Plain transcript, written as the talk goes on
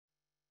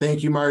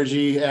Thank you,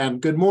 Margie,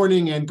 and good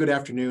morning and good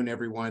afternoon,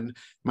 everyone.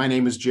 My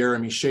name is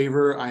Jeremy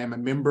Shaver. I am a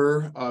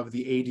member of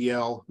the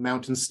ADL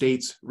Mountain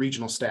States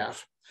Regional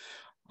Staff.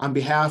 On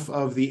behalf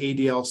of the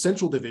ADL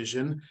Central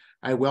Division,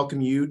 I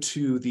welcome you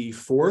to the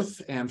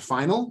fourth and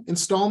final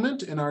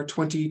installment in our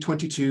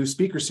 2022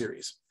 speaker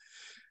series.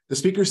 The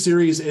speaker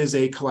series is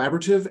a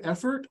collaborative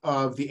effort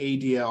of the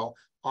ADL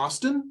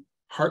Austin,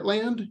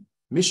 Heartland,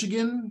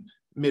 Michigan,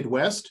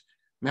 Midwest,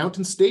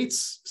 Mountain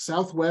States,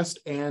 Southwest,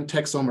 and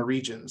Texoma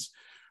regions.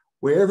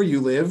 Wherever you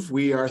live,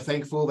 we are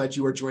thankful that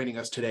you are joining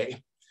us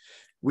today.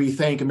 We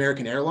thank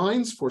American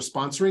Airlines for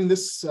sponsoring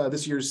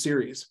this year's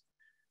series.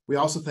 We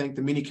also thank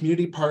the many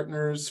community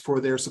partners for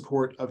their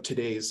support of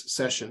today's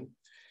session.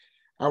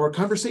 Our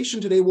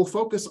conversation today will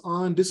focus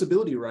on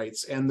disability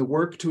rights and the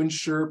work to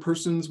ensure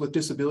persons with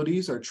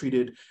disabilities are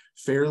treated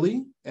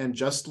fairly and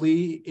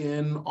justly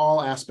in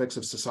all aspects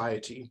of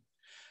society.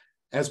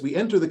 As we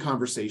enter the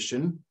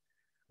conversation,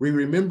 we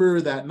remember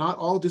that not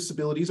all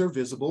disabilities are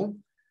visible,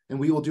 and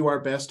we will do our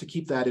best to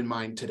keep that in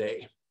mind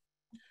today.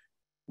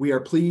 We are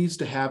pleased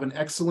to have an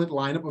excellent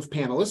lineup of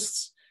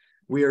panelists.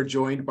 We are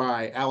joined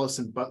by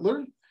Allison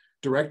Butler,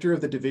 Director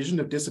of the Division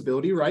of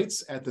Disability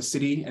Rights at the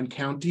City and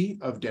County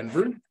of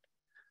Denver,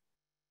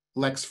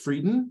 Lex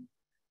Frieden,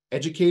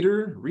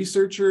 educator,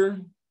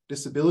 researcher,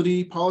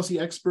 disability policy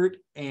expert,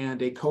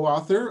 and a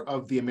co-author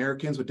of the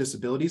Americans with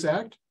Disabilities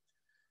Act,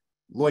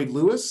 Lloyd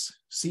Lewis,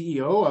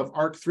 CEO of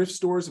ARC Thrift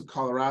Stores of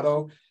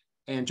Colorado,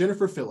 and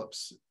Jennifer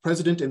Phillips,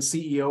 President and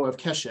CEO of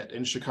Keshet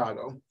in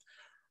Chicago.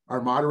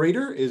 Our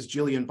moderator is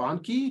Jillian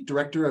Bonnke,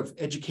 Director of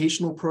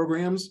Educational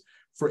Programs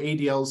for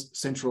ADL's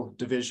Central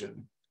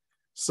Division.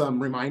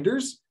 Some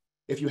reminders: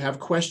 if you have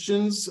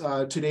questions,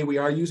 today we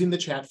are using the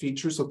chat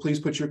feature, so please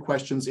put your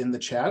questions in the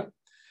chat.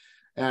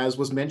 As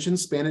was mentioned,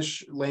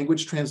 Spanish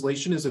language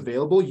translation is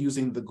available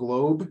using the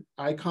globe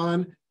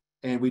icon,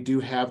 and we do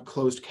have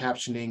closed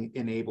captioning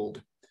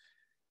enabled.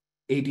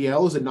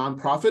 ADL is a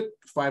nonprofit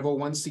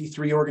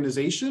 501c3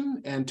 organization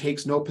and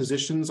takes no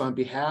positions on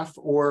behalf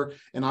or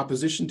in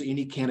opposition to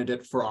any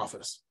candidate for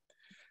office.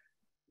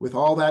 With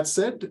all that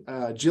said,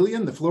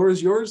 Jillian, the floor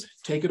is yours.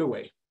 Take it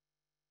away.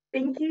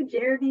 Thank you,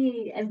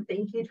 Jeremy, and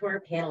thank you to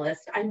our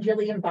panelists. I'm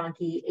Jillian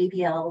Bonnke,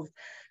 ADL's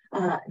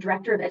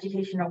Director of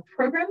Educational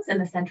Programs in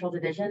the Central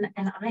Division,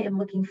 and I am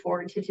looking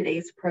forward to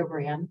today's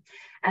program,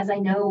 as I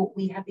know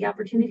we have the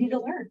opportunity to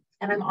learn.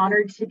 And I'm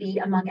honored to be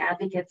among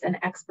advocates and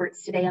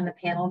experts today on the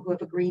panel who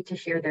have agreed to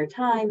share their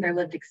time, their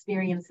lived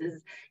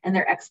experiences, and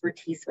their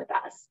expertise with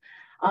us.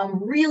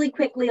 Really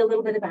quickly, a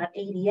little bit about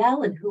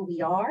ADL and who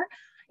we are.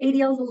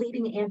 ADL is a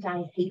leading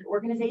anti-hate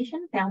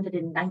organization founded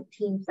in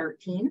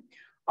 1913.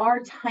 Our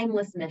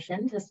timeless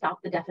mission to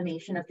stop the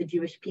defamation of the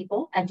Jewish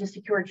people and to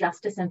secure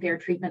justice and fair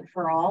treatment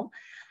for all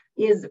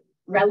is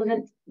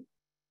relevant,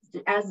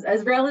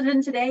 as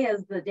relevant today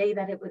as the day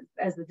that it was,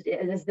 as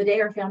the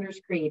day our founders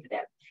created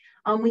it.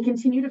 We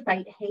continue to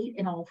fight hate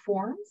in all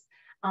forms,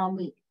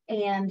 we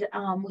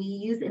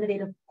use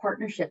innovative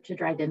partnership to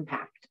drive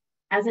impact.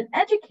 As an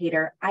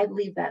educator, I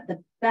believe that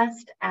the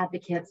best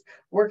advocates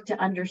work to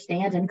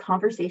understand, and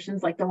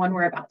conversations like the one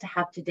we're about to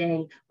have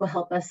today will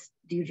help us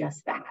do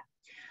just that.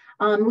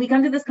 We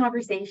come to this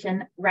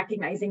conversation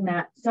recognizing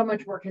that so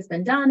much work has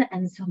been done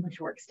and so much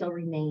work still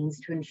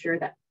remains to ensure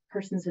that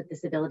persons with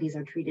disabilities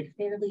are treated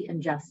fairly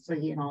and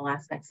justly in all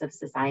aspects of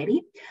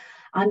society.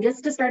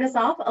 Just to start us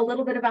off, a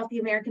little bit about the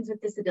Americans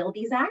with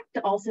Disabilities Act,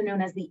 also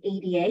known as the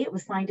ADA. It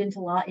was signed into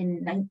law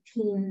in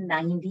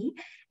 1990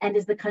 and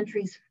is the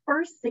country's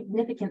first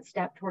significant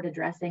step toward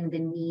addressing the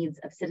needs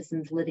of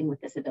citizens living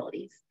with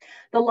disabilities.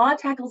 The law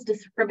tackles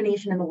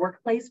discrimination in the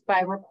workplace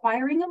by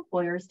requiring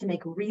employers to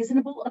make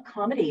reasonable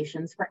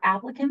accommodations for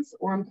applicants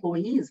or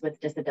employees with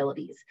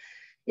disabilities.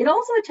 It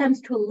also attempts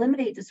to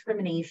eliminate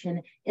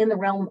discrimination in the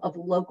realm of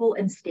local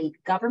and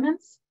state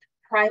governments,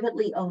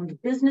 privately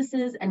owned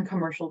businesses, and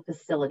commercial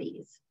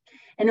facilities.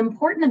 An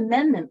important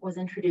amendment was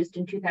introduced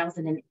in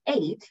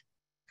 2008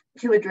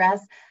 to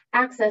address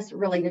access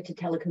related to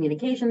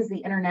telecommunications, the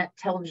internet,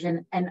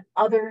 television, and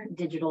other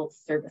digital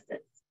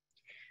services.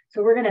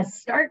 So we're going to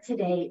start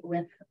today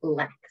with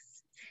Lex.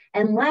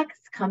 And Lex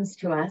comes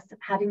to us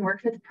having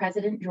worked with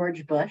President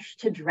George Bush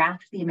to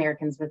draft the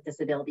Americans with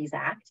Disabilities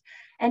Act,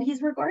 and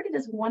he's regarded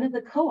as one of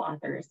the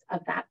co-authors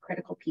of that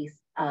critical piece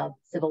of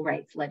civil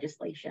rights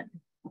legislation.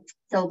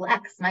 So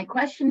Lex, my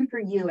question for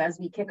you as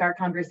we kick our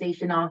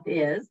conversation off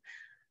is,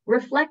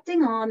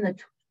 reflecting on the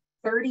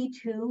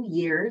 32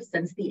 years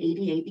since the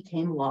ADA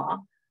became law,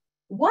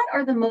 what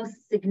are the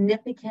most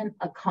significant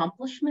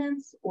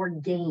accomplishments or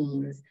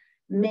gains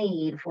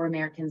made for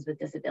Americans with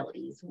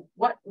disabilities?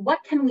 What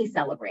can we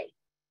celebrate?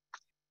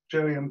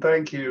 Jillian,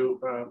 thank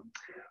you.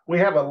 We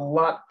have a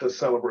lot to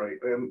celebrate.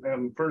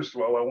 And first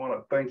of all, I want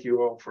to thank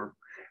you all for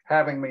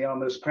having me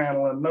on this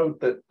panel, and note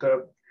that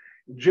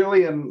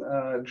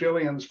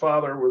Jillian's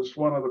father was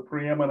one of the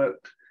preeminent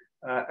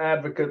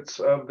advocates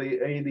of the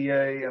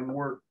ADA and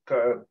worked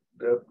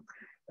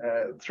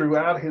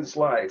throughout his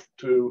life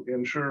to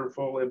ensure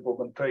full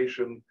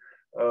implementation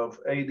of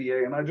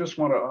ADA. And I just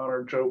want to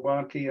honor Joe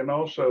Bonnke and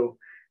also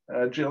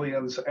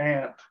Jillian's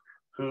aunt,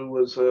 who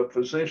was a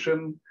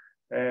physician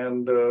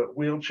and a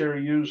wheelchair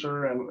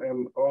user,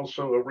 and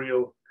also a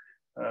real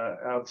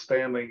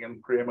outstanding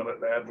and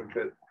preeminent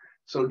advocate.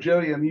 So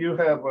Jillian, you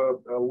have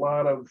a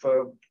lot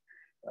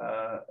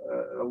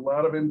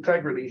of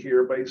integrity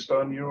here based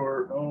on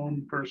your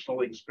own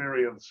personal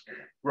experience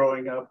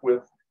growing up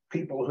with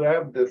people who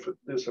have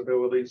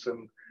disabilities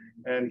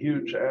and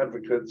huge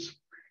advocates.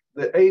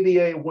 The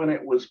ADA, when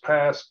it was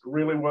passed,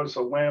 really was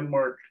a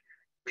landmark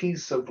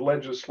piece of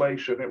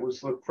legislation. It was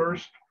the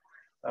first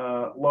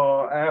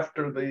law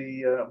after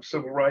the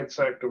Civil Rights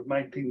Act of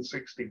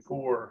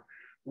 1964,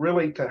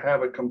 really to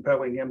have a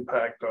compelling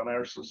impact on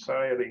our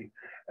society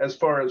as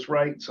far as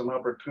rights and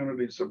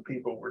opportunities of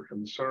people were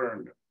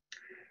concerned.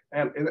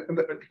 And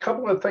a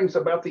couple of things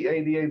about the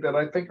ADA that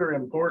I think are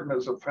important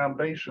as a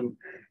foundation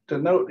to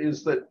note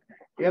is that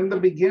in the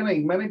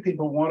beginning, many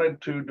people wanted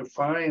to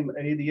define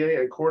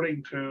ADA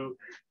according to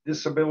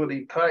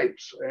disability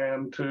types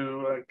and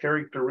to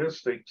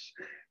characteristics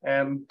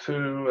and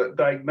to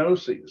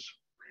diagnoses.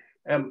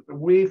 And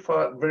we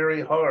fought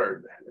very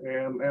hard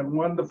and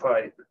won the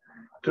fight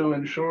to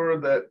ensure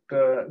that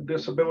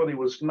disability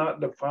was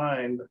not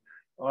defined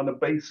on the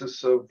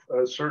basis of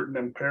a certain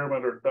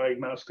impairment or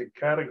diagnostic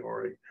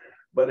category,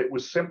 but it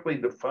was simply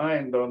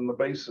defined on the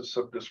basis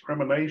of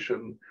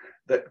discrimination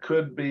that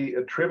could be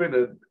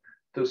attributed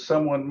to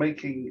someone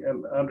making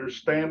an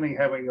understanding,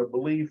 having a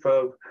belief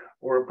of,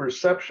 or a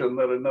perception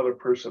that another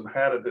person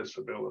had a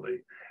disability.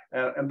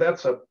 And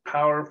that's a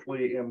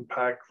powerfully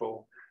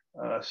impactful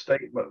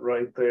statement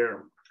right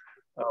there.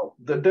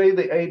 The day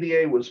the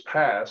ADA was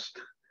passed,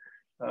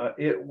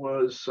 it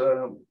was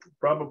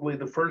probably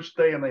the first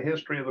day in the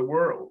history of the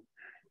world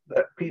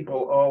that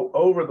people all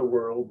over the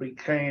world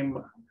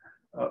became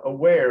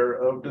aware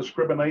of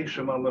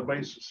discrimination on the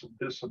basis of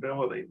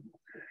disability.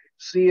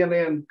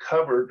 CNN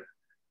covered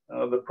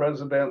the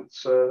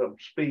president's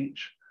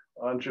speech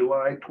on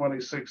July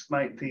 26,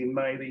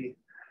 1990,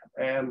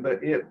 and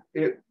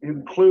it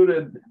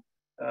included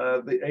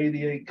the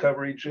ADA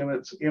coverage in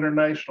its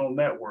international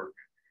network.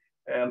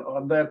 And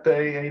on that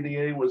day,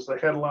 ADA was the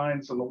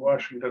headlines in the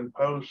Washington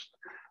Post,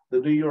 the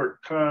New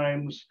York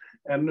Times,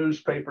 and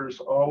newspapers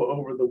all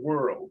over the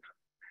world.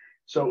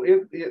 So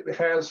it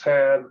has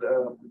had,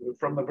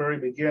 from the very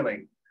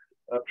beginning,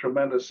 a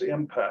tremendous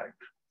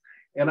impact.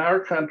 In our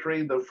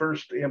country, the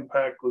first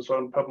impact was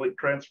on public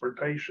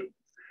transportation.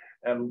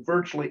 And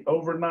virtually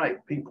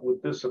overnight, people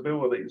with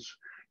disabilities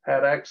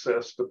had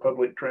access to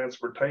public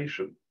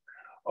transportation.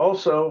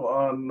 Also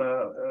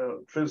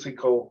on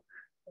physical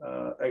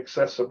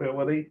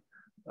accessibility,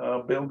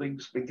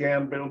 buildings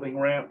began building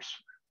ramps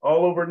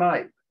all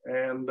overnight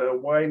and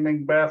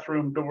widening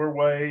bathroom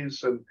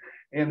doorways and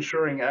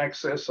ensuring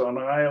access on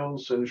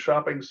aisles and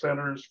shopping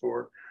centers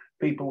for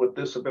people with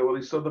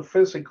disabilities. So the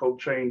physical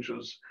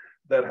changes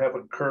that have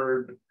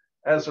occurred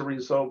as a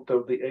result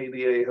of the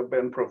ADA have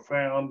been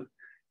profound,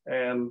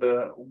 and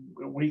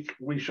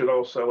we should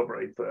all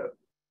celebrate that.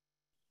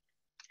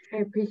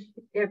 I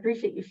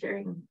appreciate you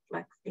sharing,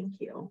 Lex. Thank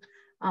you.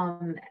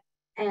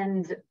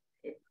 And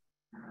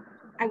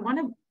I want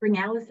to bring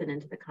Allison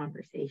into the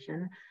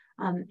conversation.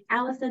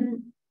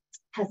 Allison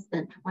has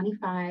spent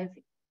 25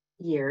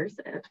 years,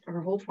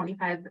 her whole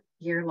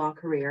 25-year law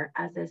career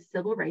as a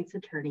civil rights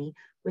attorney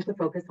with a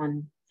focus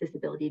on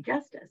disability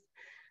justice.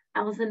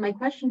 Allison, my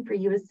question for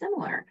you is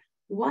similar.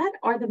 What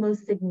are the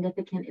most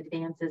significant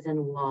advances in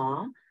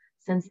law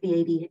since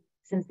the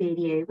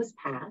ADA was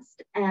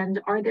passed?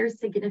 And are there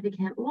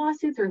significant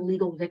lawsuits or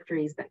legal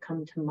victories that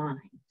come to mind?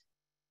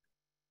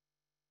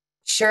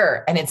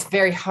 Sure. And it's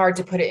very hard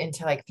to put it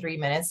into like 3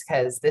 minutes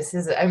because this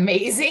is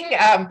amazing.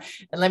 And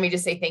let me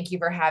just say thank you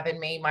for having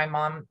me. My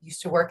mom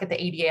used to work at the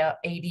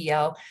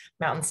ADL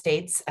Mountain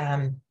States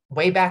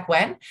way back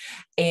when,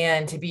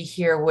 and to be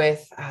here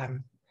with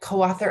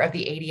co-author of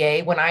the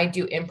ADA. When I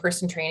do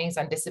in-person trainings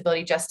on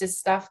disability justice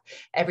stuff,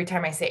 every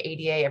time I say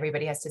ADA,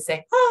 everybody has to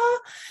say, ah.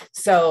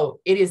 So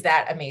it is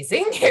that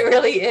amazing. It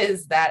really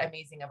is that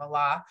amazing of a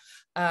law.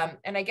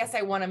 And I guess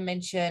I want to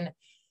mention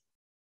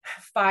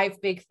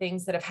 5 big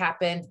things that have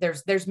happened.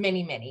 There's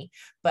many,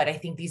 but I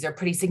think these are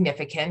pretty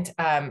significant.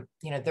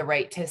 The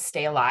right to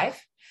stay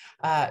alive,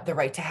 the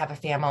right to have a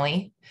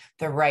family,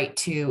 the right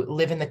to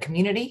live in the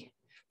community,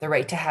 the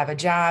right to have a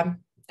job,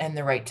 and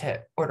the right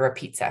to order a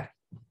pizza.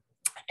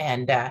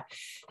 And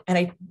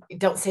I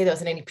don't say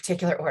those in any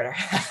particular order,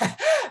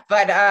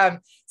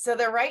 but so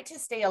the right to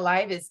stay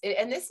alive is,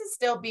 and this is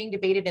still being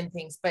debated in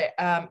things, but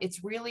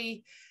it's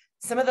really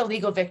some of the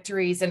legal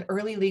victories. An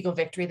early legal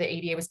victory, the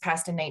ADA was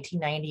passed in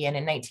 1990, and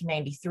in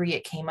 1993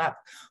 it came up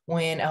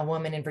when a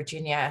woman in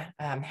Virginia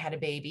had a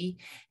baby,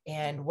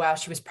 and while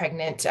she was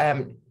pregnant,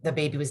 the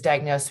baby was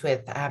diagnosed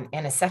with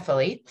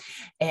anencephaly,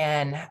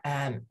 and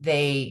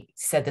they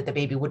said that the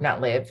baby would not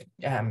live.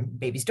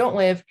 Babies don't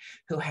live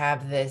who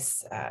have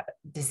this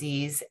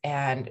disease,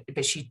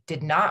 but she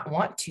did not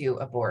want to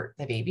abort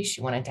the baby.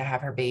 She wanted to have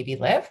her baby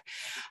live,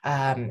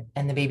 and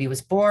the baby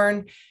was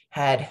born,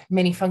 had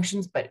many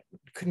functions, but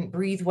couldn't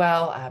breathe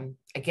well.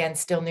 Again,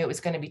 still knew it was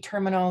going to be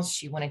terminal.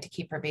 She wanted to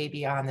keep her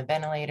baby on the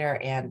ventilator,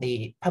 and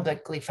the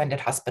publicly funded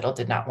hospital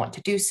did not want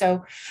to do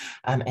so,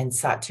 and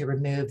sought to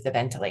remove the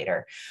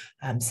ventilator.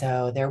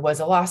 So there was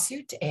a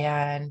lawsuit,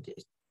 and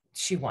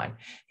she won,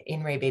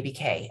 in Ray Baby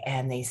K.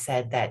 And they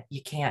said that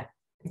you can't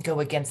go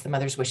against the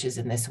mother's wishes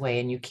in this way,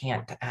 and you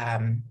can't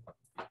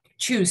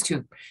choose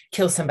to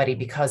kill somebody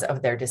because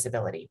of their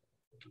disability.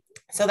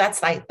 So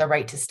that's like the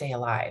right to stay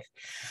alive.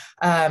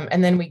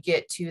 And then we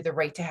get to the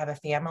right to have a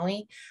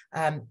family.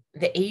 The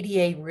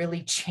ADA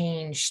really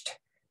changed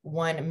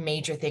one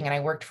major thing, and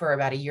I worked for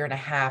about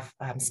 1.5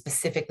 years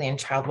specifically in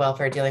child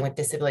welfare, dealing with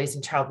disabilities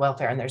and child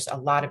welfare, and there's a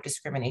lot of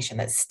discrimination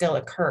that still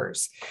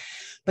occurs.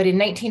 But in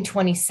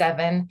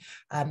 1927,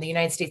 the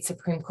United States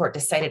Supreme Court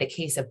decided a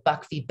case of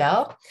Buck v.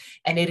 Bell,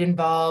 and it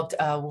involved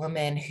a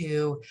woman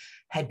who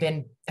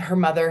her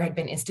mother had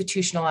been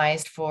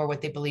institutionalized for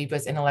what they believed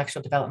was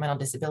intellectual developmental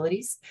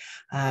disabilities.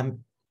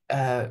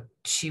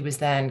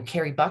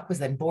 Carrie Buck was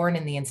then born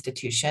in the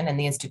institution, and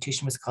the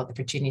institution was called the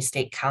Virginia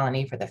State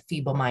Colony for the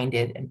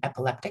Feeble-Minded and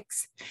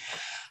Epileptics.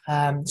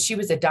 She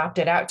was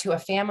adopted out to a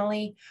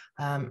family,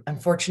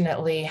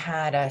 unfortunately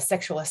had a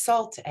sexual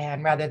assault,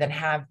 and rather than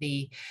have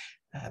the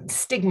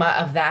stigma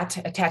of that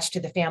attached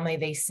to the family,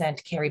 they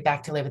sent Carrie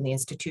back to live in the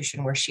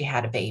institution where she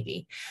had a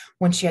baby.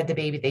 When she had the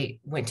baby, they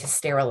went to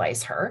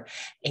sterilize her,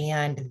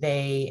 and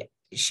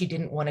she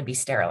didn't want to be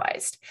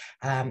sterilized.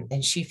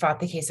 And she fought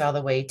the case all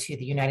the way to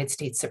the United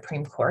States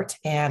Supreme Court.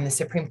 And the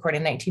Supreme Court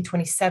in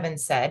 1927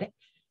 said,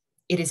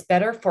 "It is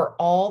better for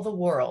all the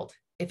world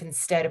if,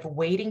 instead of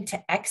waiting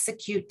to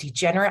execute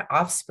degenerate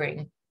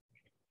offspring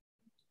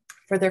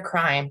for their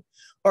crime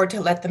or to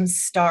let them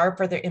starve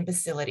for their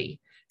imbecility,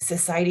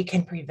 society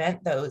can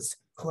prevent those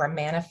who are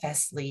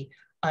manifestly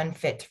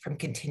unfit from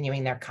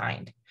continuing their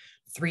kind.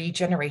 3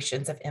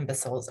 generations of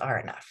imbeciles are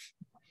enough."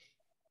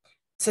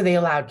 So they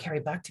allowed Carrie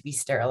Buck to be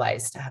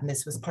sterilized.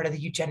 This was part of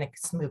the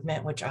eugenics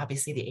movement, which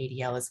obviously the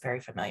ADL is very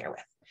familiar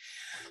with.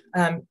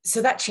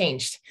 So that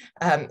changed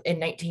in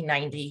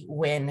 1990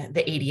 when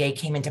the ADA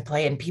came into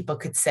play, and people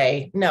could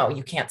say, no,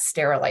 you can't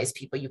sterilize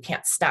people. You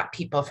can't stop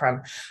people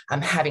from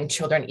having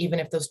children, even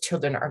if those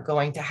children are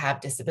going to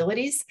have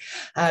disabilities.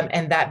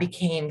 And that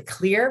became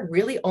clear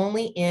really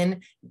only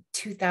in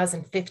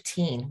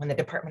 2015 when the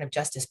Department of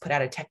Justice put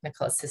out a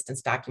technical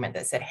assistance document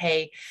that said,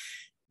 hey,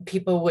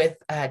 people with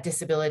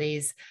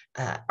disabilities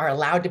are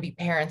allowed to be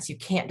parents. You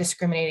can't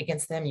discriminate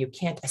against them. You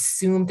can't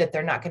assume that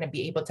they're not going to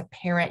be able to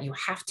parent. You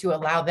have to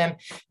allow them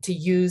to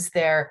use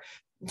their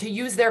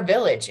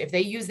village. If they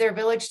use their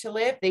village to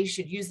live, they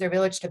should use their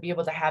village to be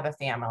able to have a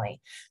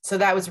family. So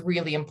that was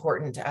really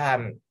important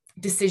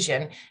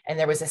decision. And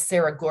there was a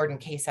Sarah Gordon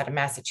case out of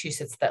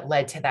Massachusetts that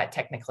led to that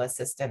technical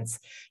assistance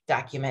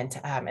document.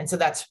 And so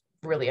that's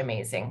really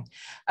amazing.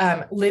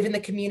 Live in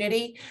the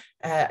community.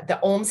 The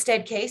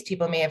Olmstead case,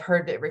 people may have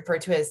heard it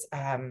referred to as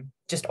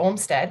just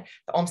Olmstead.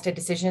 The Olmstead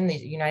decision, the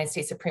United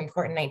States Supreme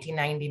Court in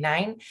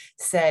 1999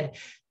 said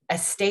a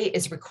state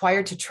is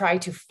required to try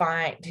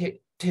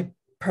to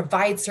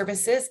provide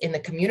services in the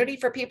community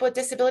for people with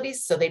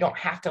disabilities so they don't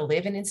have to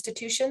live in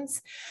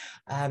institutions.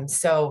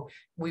 So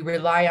we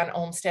rely on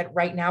Olmstead.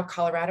 Right now,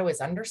 Colorado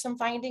is under some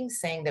findings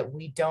saying that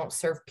we don't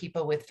serve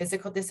people with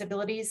physical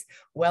disabilities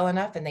well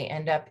enough, and they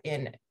end up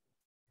in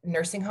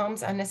nursing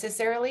homes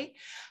unnecessarily.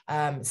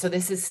 So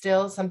this is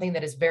still something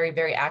that is very,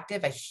 very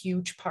active, a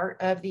huge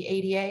part of the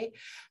ADA.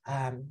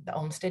 The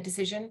Olmstead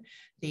decision,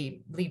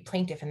 the lead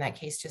plaintiff in that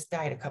case just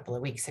died a couple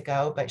of weeks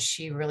ago, but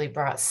she really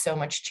brought so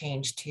much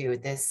change to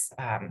this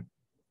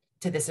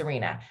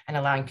arena and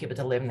allowing people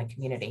to live in the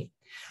community.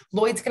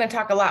 Lloyd's going to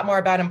talk a lot more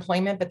about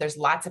employment, but there's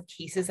lots of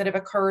cases that have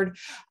occurred.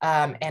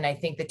 And I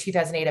think the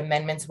 2008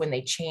 amendments, when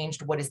they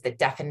changed what is the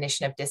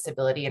definition of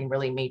disability and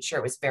really made sure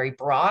it was very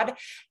broad,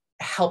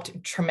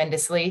 helped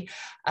tremendously.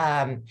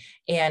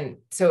 And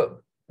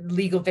so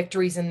legal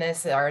victories in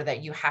this are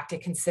that you have to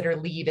consider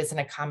leave as an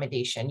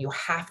accommodation. You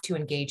have to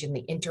engage in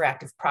the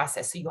interactive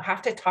process. So you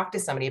have to talk to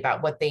somebody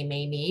about what they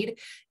may need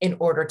in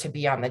order to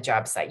be on the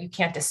job site. You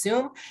can't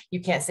assume, you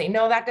can't say,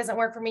 no, that doesn't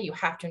work for me. You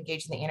have to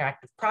engage in the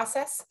interactive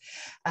process.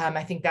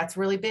 I think that's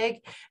really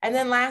big. And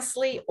then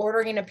lastly,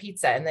 ordering a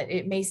pizza. And that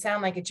it may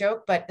sound like a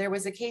joke, but there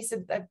was a case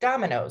of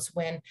Domino's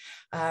when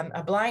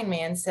a blind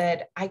man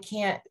said, I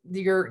can't,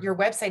 your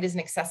website isn't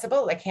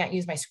accessible. I can't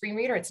use my screen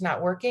reader. It's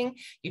not working.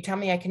 You tell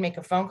me I can make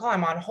a phone call.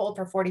 I'm on hold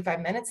for 45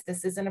 minutes.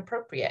 This isn't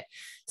appropriate.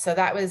 So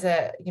that was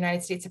a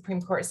United States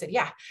Supreme Court said,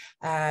 yeah.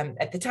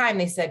 At the time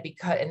they said,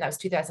 and that was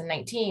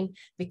 2019,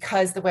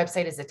 because the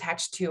website is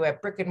attached to a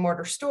brick and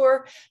mortar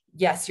store,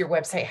 yes, your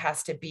website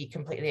has to be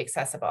completely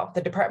accessible.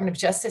 The Department of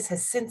Justice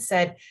has since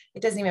said,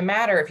 it doesn't even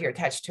matter if you're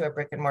attached to a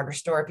brick and mortar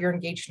store. If you're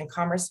engaged in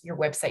commerce, your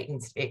website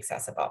needs to be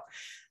accessible.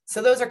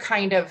 So those are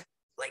kind of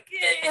like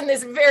in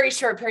this very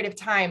short period of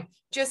time,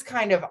 just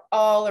kind of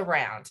all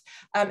around.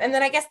 And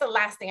then I guess the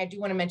last thing, I do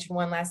want to mention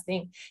one last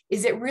thing,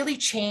 is it really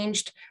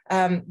changed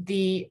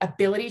the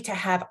ability to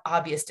have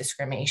obvious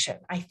discrimination.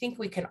 I think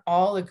we can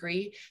all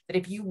agree that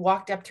if you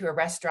walked up to a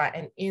restaurant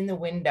and in the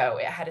window,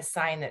 it had a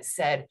sign that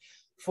said,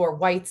 for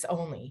whites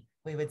only,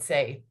 we would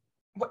say,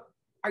 what,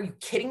 are you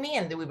kidding me?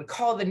 And then we would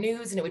call the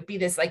news and it would be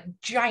this like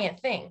giant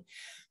thing.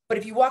 But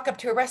if you walk up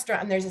to a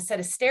restaurant and there's a set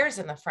of stairs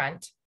in the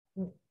front,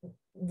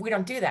 we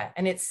don't do that.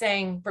 And it's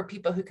saying for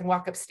people who can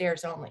walk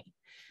upstairs only.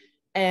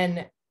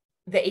 And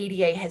the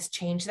ADA has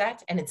changed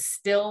that. And it's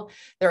still,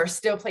 there are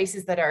still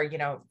places that are, you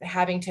know,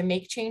 having to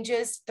make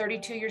changes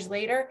 32 years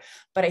later.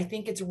 But I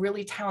think it's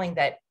really telling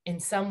that in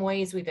some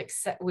ways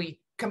we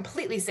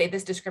completely say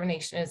this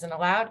discrimination isn't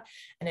allowed.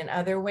 And in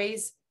other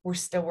ways, we're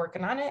still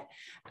working on it.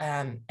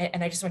 And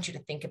I just want you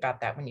to think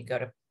about that when you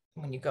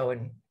go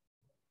and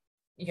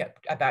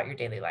about your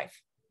daily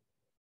life.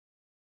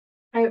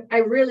 I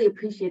really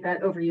appreciate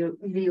that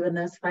overview in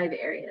those 5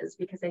 areas,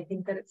 because I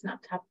think that it's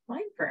not top of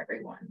mind for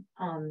everyone.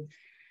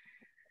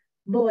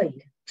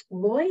 Lloyd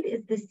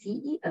is the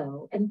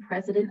CEO and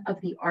president of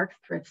the ARC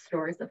Thrift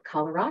Stores of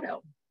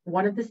Colorado,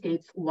 one of the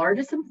state's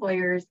largest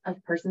employers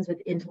of persons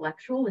with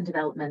intellectual and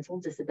developmental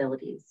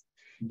disabilities.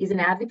 He's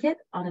an advocate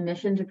on a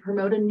mission to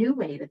promote a new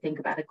way to think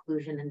about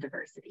inclusion and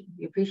diversity.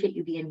 We appreciate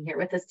you being here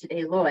with us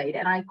today, Lloyd.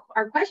 And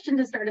our question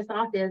to start us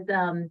off is,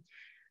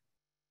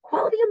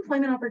 quality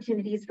employment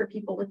opportunities for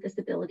people with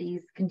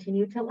disabilities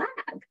continue to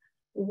lag.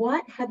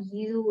 What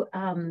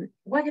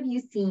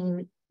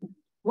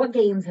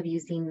gains have you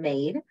seen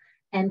made?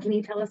 And can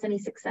you tell us any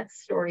success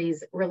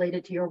stories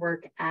related to your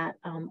work at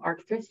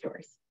ARC Thrift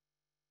Stores?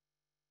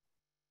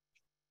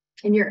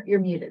 And you're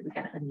muted. We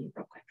got to unmute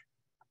real quick.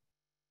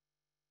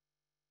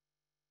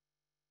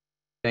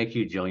 Thank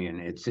you, Jillian.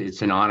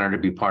 It's an honor to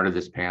be part of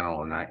this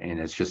panel, and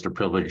it's just a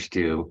privilege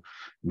to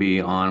be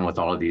on with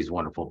all of these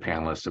wonderful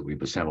panelists that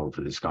we've assembled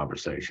for this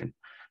conversation.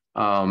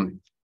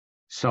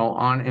 So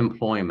on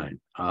employment,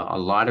 a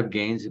lot of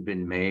gains have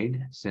been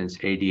made since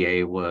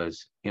ADA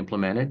was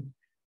implemented,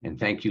 and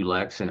thank you,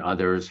 Lex, and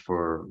others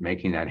for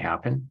making that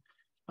happen.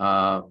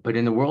 But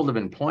in the world of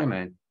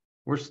employment,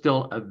 we're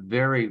still a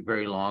very,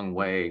 very long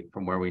way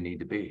from where we need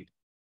to be.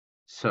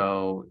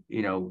 So,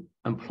 you know,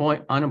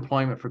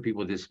 unemployment for people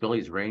with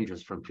disabilities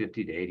ranges from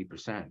 50 to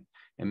 80%.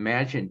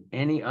 Imagine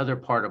any other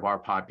part of our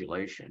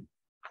population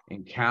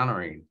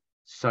encountering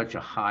such a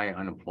high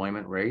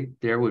unemployment rate.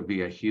 There would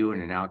be a hue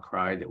and an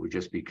outcry that would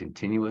just be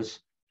continuous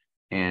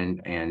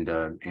and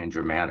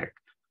dramatic.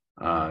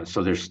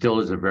 So there still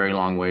is a very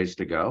long ways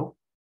to go.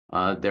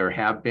 There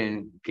have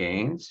been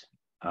gains.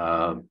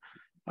 You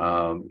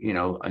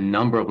know, a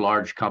number of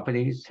large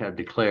companies have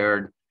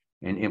declared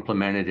and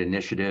implemented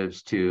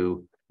initiatives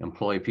to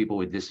employ people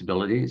with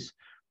disabilities,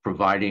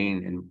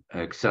 providing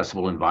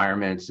accessible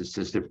environments,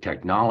 assistive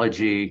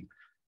technology,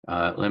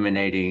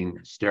 eliminating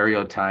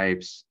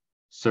stereotypes,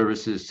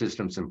 services,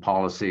 systems, and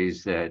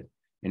policies that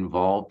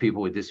involve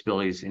people with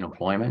disabilities in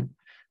employment.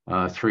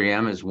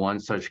 3M is one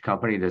such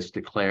company that's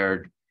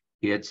declared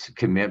its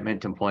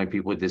commitment to employing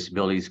people with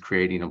disabilities,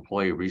 creating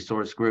employee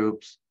resource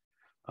groups,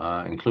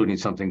 including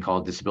something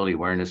called Disability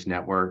Awareness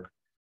Network,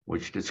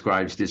 which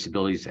describes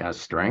disabilities as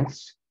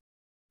strengths.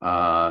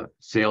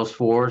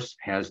 Salesforce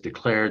has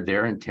declared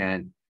their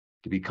intent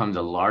to become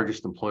the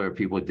largest employer of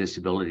people with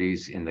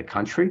disabilities in the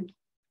country.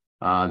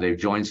 They've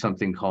joined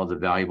something called the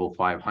Valuable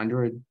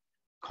 500,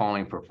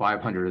 calling for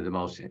 500 of the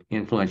most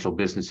influential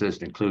businesses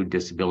to include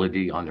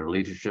disability on their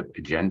leadership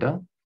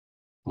agenda.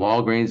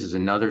 Walgreens is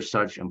another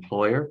such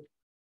employer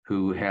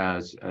who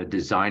has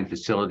designed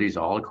facilities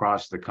all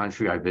across the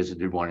country. I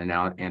visited one in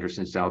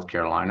Anderson, South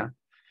Carolina,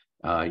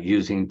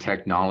 using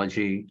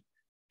technology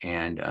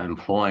and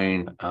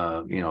employing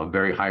you know, a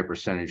very high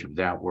percentage of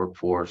that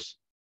workforce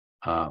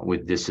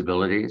with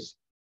disabilities.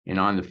 And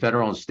on the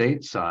federal and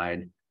state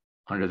side,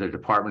 under the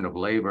Department of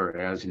Labor,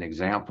 as an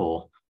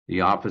example,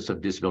 the Office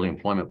of Disability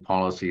Employment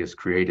Policy has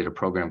created a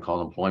program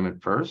called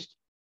Employment First,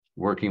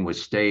 working with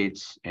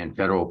states and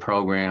federal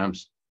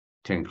programs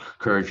to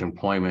encourage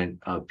employment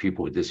of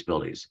people with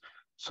disabilities.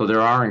 So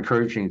there are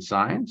encouraging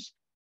signs,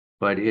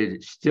 but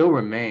it still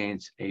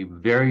remains a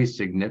very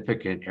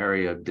significant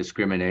area of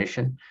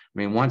discrimination. I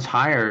mean, once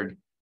hired,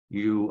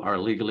 you are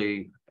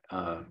legally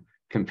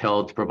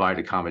compelled to provide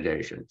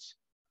accommodations,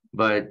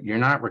 but you're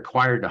not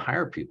required to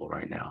hire people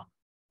right now.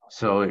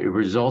 So it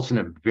results in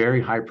a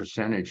very high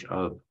percentage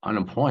of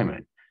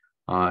unemployment.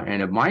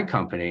 And at my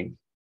company,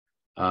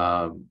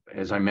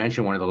 as I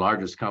mentioned, one of the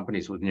largest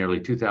companies with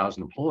nearly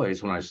 2,000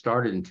 employees, when I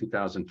started in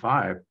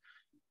 2005,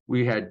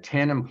 we had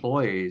 10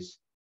 employees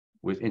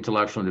with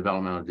intellectual and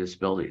developmental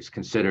disabilities,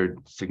 considered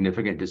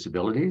significant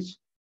disabilities.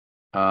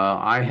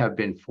 I have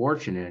been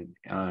fortunate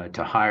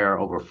to hire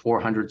over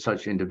 400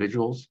 such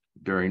individuals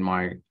during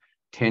my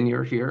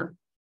tenure here.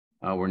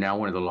 We're now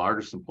one of the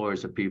largest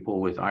employers of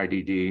people with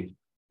IDD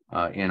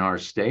in our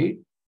state.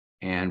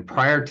 And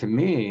prior to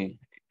me,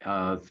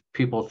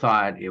 people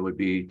thought it would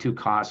be too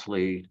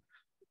costly,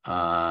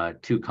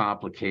 too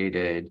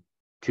complicated,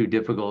 too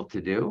difficult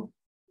to do.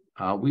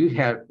 We've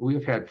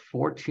had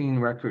 14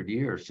 record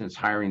years since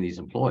hiring these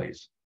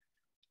employees.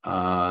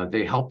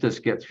 They helped us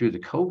get through the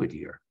COVID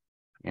year,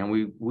 and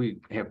we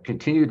have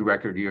continued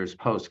record years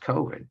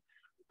post-COVID.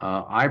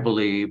 I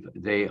believe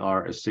they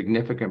are a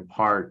significant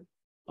part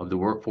of the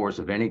workforce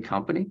of any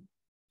company.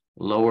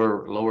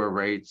 lower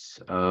rates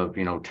of,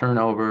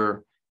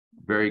 turnover,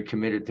 very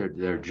committed to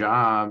their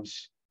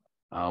jobs,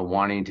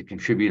 wanting to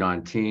contribute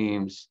on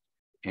teams.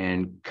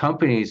 And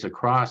companies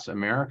across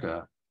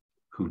America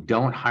who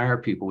don't hire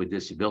people with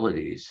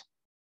disabilities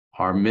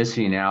are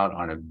missing out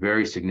on a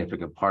very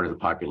significant part of the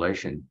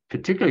population,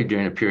 particularly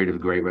during a period of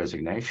great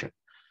resignation.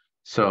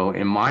 So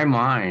in my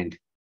mind,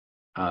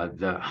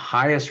 the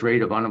highest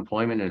rate of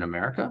unemployment in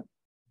America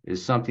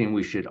is something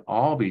we should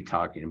all be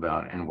talking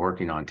about and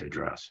working on to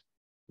address.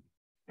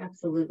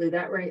 Absolutely,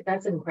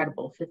 that's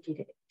incredible,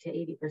 50 to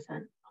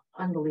 80%,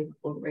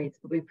 unbelievable rates.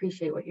 But we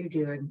appreciate what you're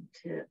doing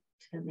to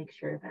make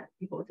sure that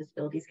people with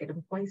disabilities get a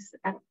voice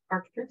at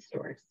our thrift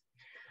stores.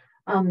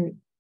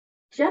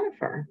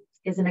 Jennifer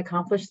is an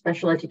accomplished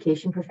special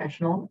education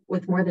professional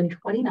with more than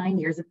 29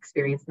 years of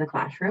experience in the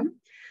classroom,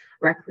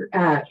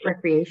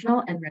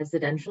 recreational and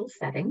residential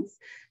settings.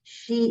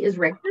 She is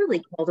regularly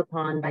called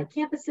upon by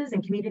campuses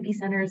and community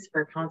centers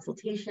for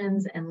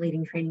consultations and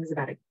leading trainings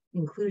about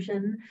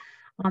inclusion.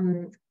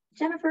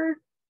 Jennifer,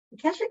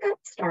 Kesha got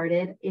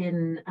started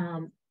in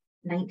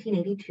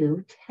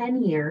 1982,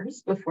 10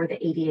 years before the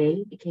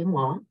ADA became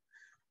law.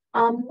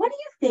 What do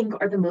you think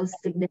are the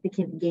most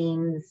significant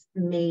gains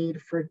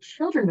made for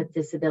children with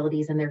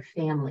disabilities and their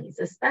families,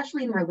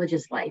 especially in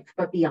religious life,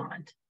 but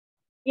beyond?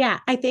 Yeah,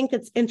 I think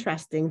it's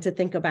interesting to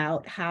think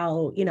about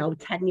how,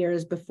 10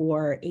 years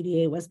before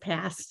ADA was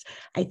passed,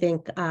 I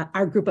think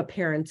our group of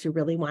parents who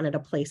really wanted a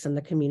place in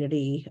the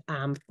community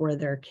for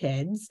their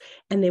kids,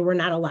 and they were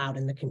not allowed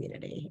in the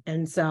community.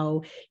 And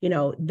so,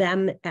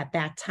 them at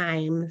that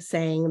time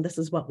saying, this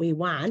is what we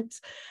want,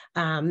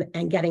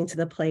 and getting to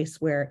the place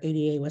where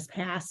ADA was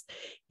passed,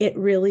 it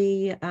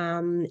really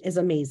is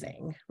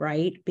amazing,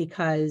 right?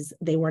 Because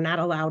they were not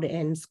allowed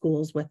in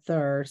schools with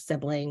their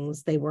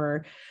siblings. They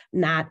were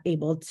not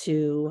able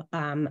to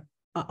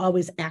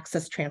always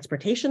access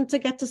transportation to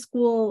get to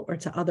school or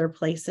to other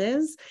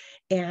places.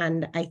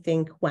 And I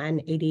think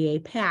when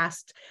ADA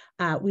passed,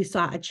 we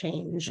saw a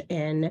change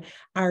in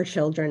our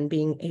children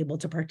being able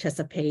to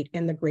participate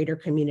in the greater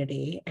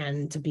community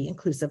and to be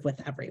inclusive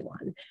with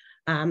everyone.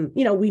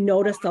 We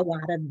noticed a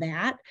lot of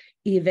that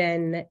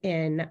even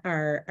in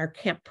our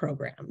camp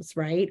programs,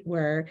 right?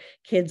 Where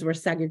kids were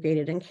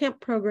segregated in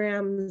camp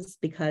programs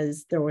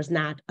because there was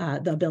not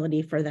the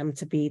ability for them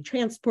to be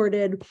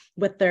transported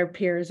with their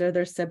peers or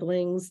their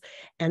siblings.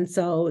 And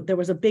so there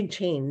was a big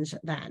change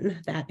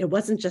then, that it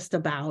wasn't just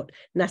about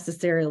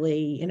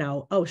necessarily,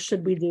 oh,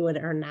 should we do it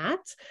or not?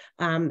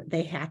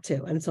 They had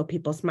to. And so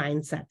people's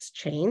mindsets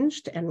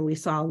changed, and we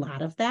saw a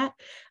lot of that.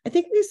 I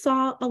think we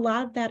saw a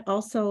lot of that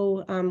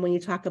also when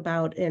you talk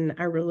about in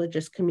our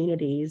religious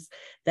communities,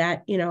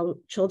 that,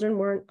 children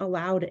weren't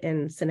allowed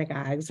in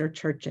synagogues or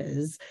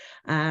churches.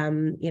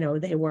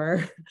 They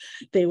were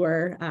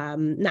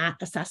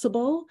not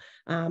accessible.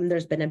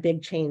 There's been a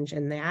big change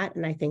in that.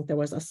 And I think there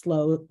was a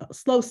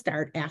slow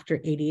start after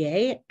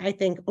ADA. I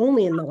think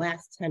only in the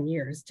last 10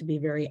 years, to be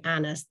very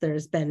honest,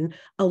 there's been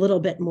a little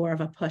bit more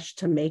of a push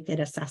to make it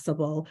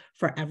accessible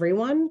for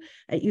everyone.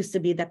 It used to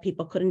be that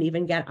people couldn't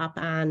even get up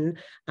on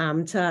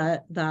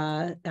to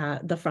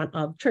the front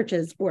of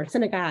churches or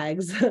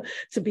synagogues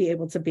to be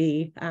able to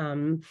be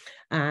in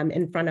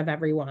front of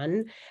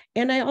everyone.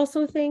 And I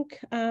also think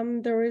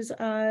there was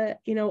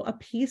a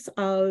piece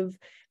of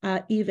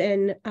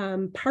even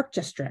park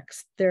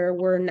districts. There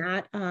were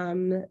not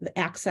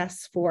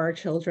access for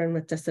children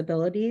with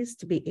disabilities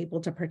to be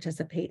able to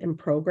participate in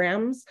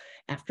programs,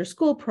 after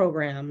school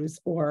programs,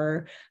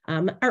 or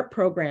art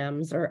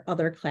programs or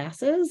other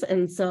classes.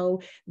 And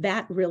so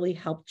that really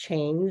helped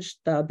change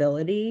the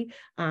ability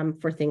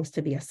for things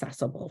to be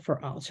accessible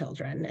for all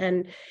children.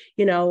 And,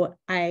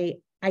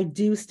 I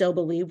do still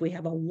believe we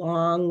have a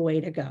long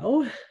way to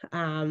go.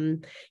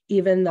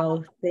 Even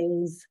though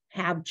things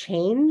have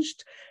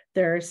changed,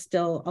 there's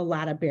still a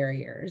lot of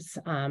barriers.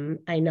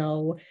 I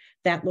know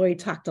that Lori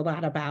talked a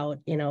lot about,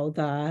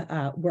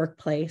 the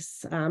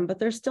workplace, but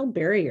there's still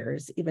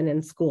barriers even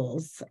in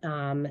schools.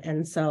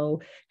 And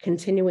so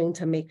continuing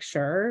to make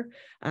sure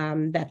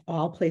that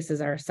all places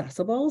are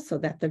accessible, so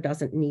that there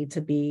doesn't need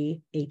to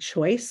be a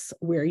choice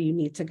where you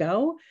need to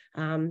go,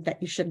 that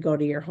you should go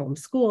to your home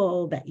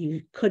school, that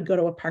you could go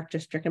to a park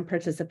district and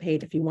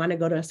participate if you want to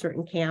go to a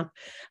certain camp,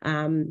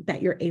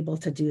 that you're able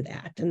to do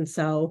that. And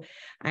so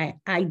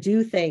I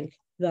do think,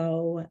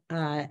 though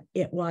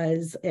it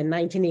was in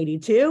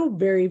 1982,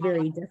 very,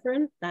 very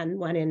different than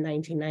when in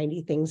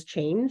 1990 things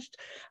changed.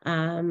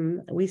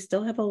 We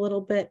still have a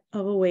little bit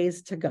of a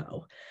ways to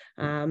go.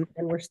 And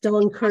we're still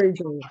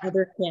encouraging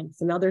other camps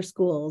and other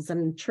schools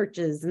and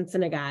churches and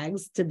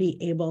synagogues to be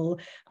able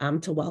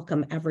to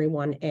welcome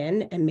everyone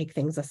in and make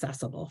things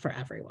accessible for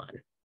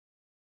everyone.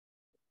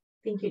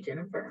 Thank you,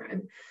 Jennifer.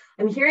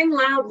 I'm hearing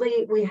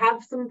loudly, we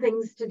have some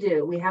things to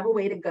do. We have a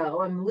way to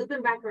go. I'm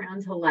looping back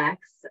around to Lex.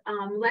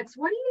 Lex,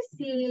 what do you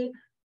see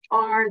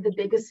are the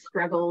biggest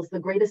struggles, the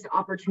greatest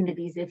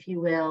opportunities, if you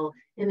will,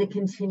 in the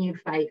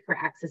continued fight for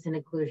access and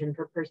inclusion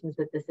for persons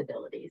with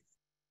disabilities?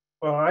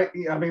 Well,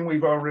 I mean,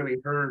 we've already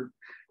heard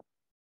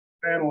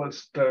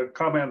panelists'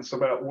 comments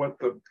about what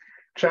the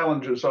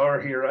challenges are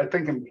here. I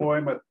think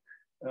employment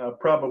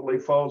probably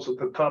falls at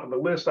the top of the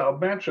list. I'll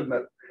mention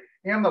that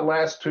in the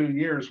last 2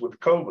 years with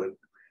COVID,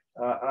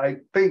 I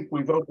think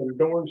we've opened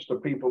doors to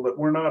people that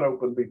were not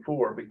open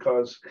before,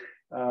 because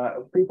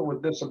people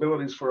with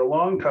disabilities for a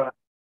long time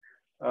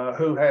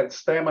who had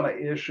stamina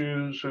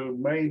issues, who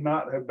may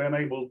not have been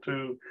able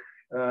to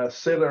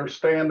sit or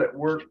stand at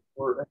work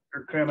for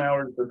extra 10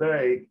 hours a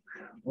day,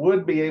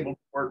 would be able to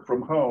work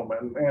from home.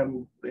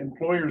 And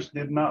employers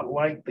did not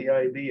like the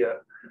idea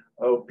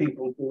of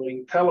people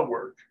doing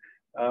telework.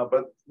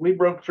 But we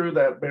broke through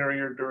that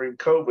barrier during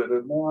COVID,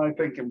 and now I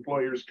think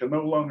employers can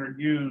no longer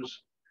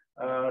use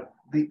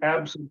the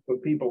absence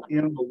of people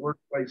in the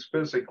workplace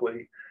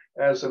physically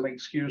as an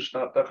excuse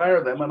not to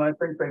hire them. And I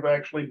think they've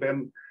actually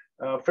been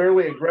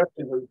fairly aggressive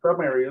in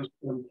some areas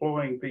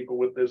employing people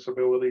with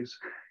disabilities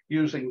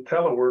using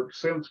telework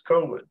since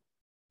COVID.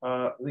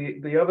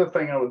 The other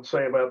thing I would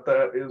say about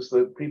that is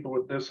that people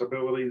with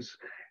disabilities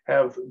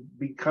have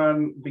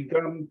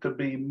begun to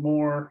be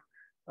more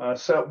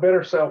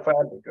better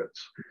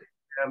self-advocates,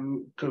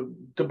 and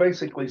to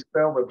basically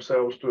sell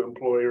themselves to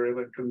employer in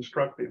a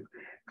constructive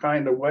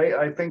kind of way.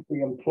 I think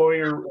the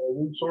employer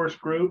resource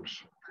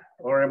groups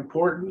are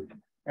important,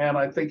 and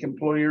I think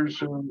employers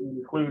who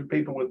include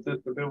people with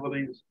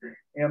disabilities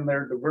in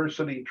their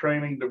diversity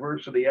training,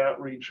 diversity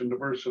outreach, and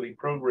diversity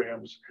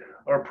programs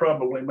are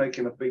probably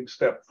making a big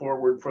step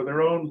forward for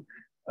their own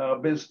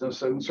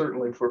business, and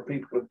certainly for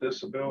people with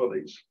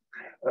disabilities.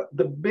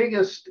 The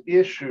biggest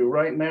issue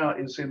right now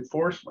is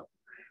enforcement.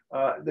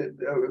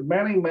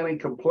 Many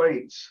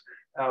complaints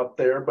out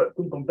there, but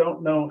people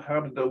don't know how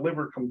to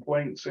deliver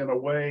complaints in a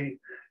way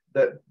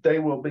that they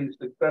will be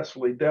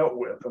successfully dealt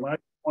with. And I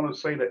want to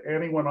say to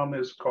anyone on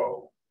this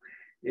call,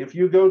 if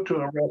you go to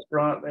a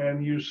restaurant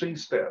and you see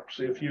steps,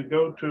 if you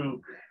go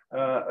to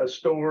a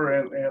store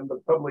and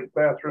the public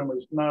bathroom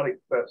is not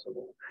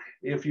accessible,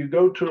 if you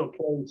go to a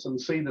place and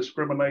see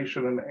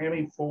discrimination in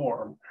any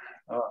form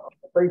on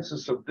the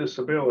basis of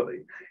disability,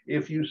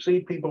 if you see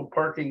people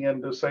parking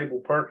in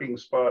disabled parking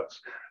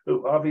spots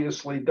who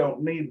obviously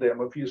don't need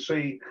them, if you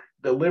see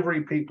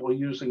delivery people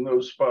using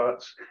those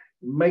spots,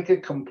 make a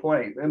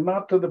complaint, and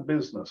not to the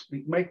business.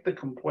 Make the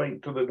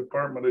complaint to the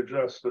Department of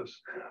Justice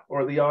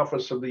or the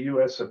Office of the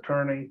U.S.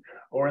 Attorney,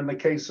 or in the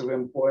case of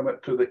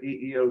employment, to the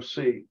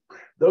EEOC.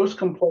 Those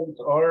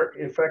complaints are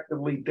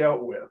effectively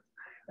dealt with.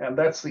 And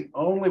that's the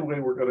only way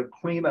we're going to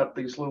clean up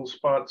these little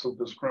spots of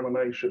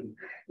discrimination,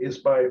 is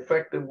by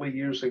effectively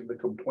using the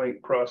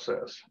complaint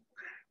process.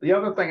 The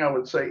other thing I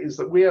would say is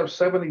that we have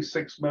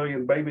 76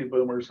 million baby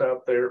boomers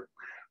out there,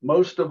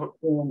 most of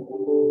whom.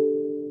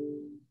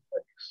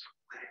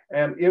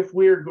 And if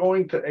we're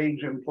going to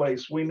age in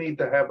place, we need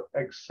to have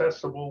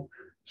accessible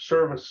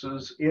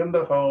services in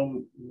the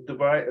home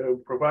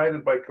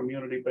provided by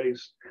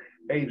community-based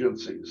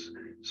agencies.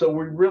 So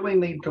we really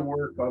need to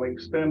work on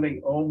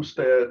extending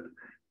Olmstead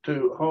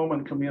to home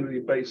and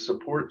community-based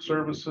support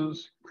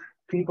services.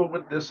 People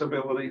with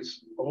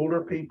disabilities,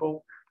 older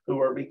people who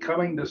are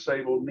becoming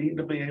disabled, need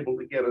to be able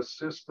to get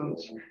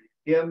assistance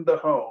in the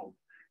home.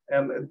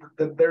 And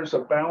there's a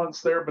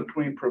balance there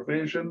between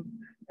provision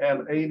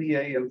and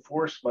ADA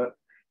enforcement.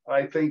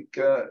 I think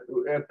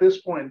at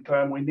this point in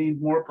time, we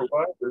need more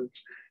providers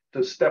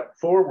to step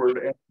forward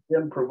and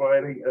begin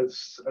providing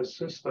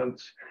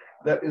assistance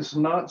that is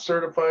not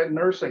certified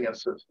nursing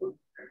assistance.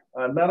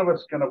 None of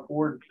us can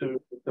afford to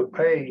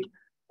pay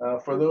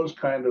for those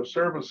kind of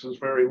services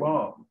very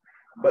long.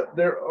 But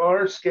there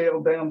are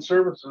scaled down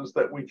services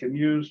that we can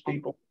use.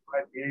 People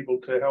might be able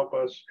to help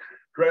us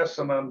dress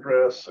and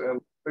undress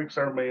and fix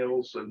our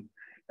meals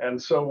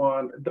and so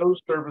on.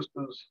 Those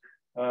services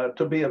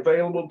to be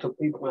available to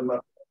people in the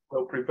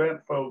will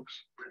prevent folks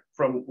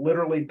from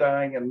literally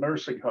dying in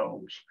nursing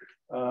homes.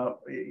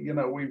 You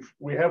know,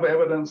 we have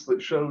evidence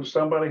that shows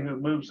somebody who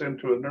moves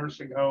into a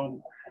nursing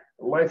home,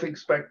 life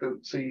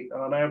expectancy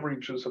on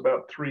average is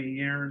about 3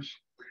 years.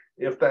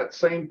 If that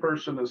same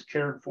person is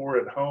cared for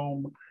at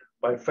home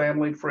by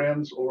family,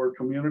 friends, or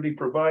community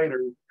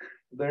providers,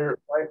 their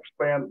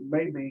lifespan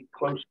may be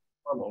close to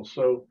normal.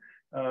 So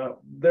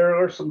there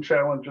are some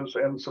challenges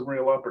and some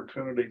real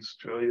opportunities,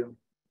 Julian.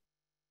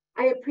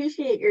 I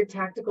appreciate your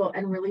tactical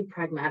and really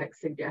pragmatic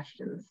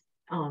suggestions,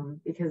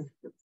 because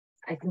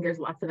I think there's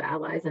lots of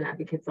allies and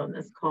advocates on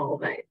this call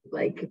that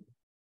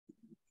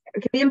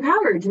can be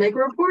empowered to make a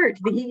report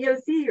to the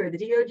EEOC or the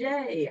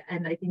DOJ.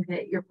 And I think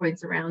that your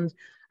points around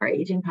our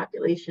aging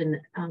population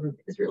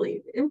is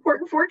really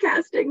important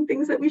forecasting,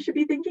 things that we should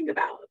be thinking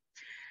about.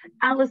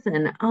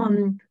 Allison,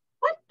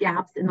 what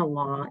gaps in the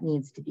law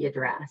needs to be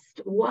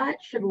addressed? What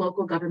should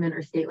local government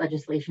or state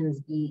legislations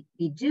be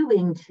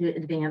doing to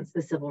advance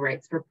the civil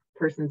rights for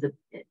persons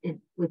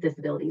with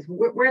disabilities?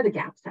 Where are the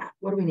gaps at?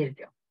 What do we need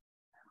to do?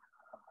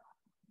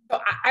 So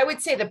I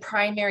would say the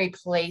primary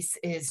place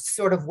is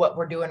sort of what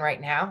we're doing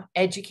right now,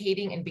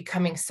 educating and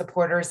becoming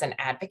supporters and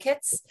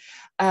advocates.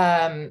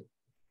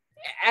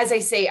 As I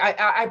say,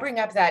 I bring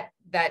up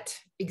that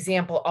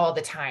example all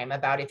the time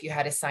about if you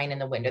had a sign in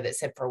the window that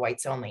said for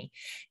whites only,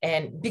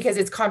 and because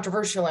it's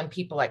controversial and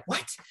people like,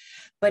 what?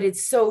 but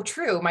it's so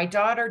true. My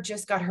daughter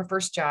just got her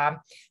first job,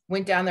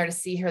 went down there to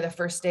see her the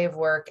first day of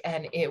work,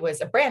 and it was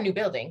a brand new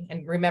building.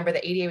 And remember,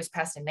 the ADA was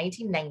passed in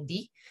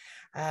 1990.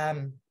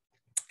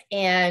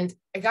 And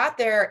I got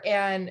there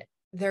and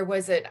there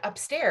was an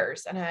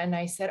upstairs, and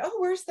I said,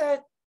 oh,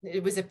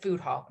 it was a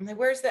food hall. I'm like,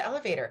 where's the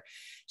elevator?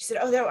 She said,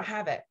 oh, they don't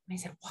have it. And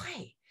I said,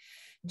 why?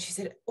 And she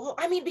said, well,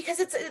 I mean, because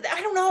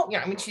I don't know,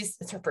 I mean,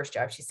 it's her first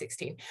job. She's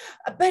 16,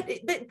 but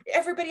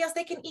everybody else,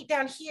 they can eat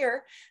down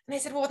here. And I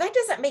said, well, that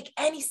doesn't make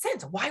any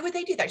sense. Why would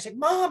they do that? She's like,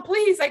 Mom,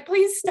 please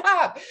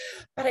stop.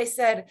 But I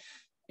said,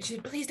 she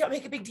said, please don't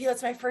make a big deal.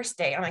 It's my first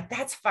day. I'm like,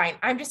 that's fine.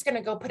 I'm just going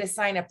to go put a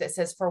sign up that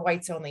says for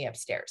whites only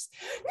upstairs.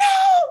 No.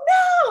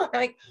 I'm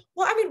like,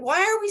 well, I mean, why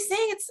are we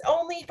saying it's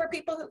only for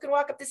people who can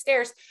walk up the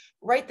stairs?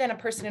 Right then a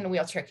person in a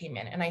wheelchair came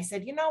in, and I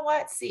said, you know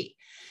what? See,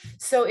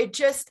 so it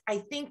just, I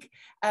think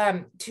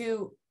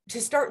to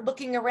start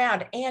looking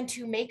around and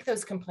to make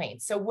those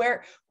complaints. So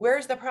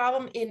where's the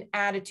problem? In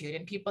attitude,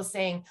 and people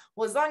saying,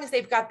 well, as long as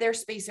they've got their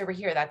space over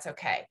here, that's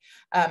okay.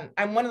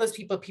 I'm one of those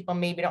people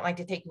maybe don't like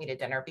to take me to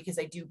dinner because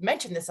I do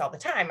mention this all the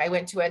time. I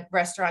went to a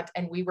restaurant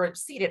and we were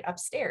seated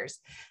upstairs,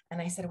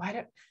 and I said,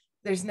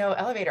 there's no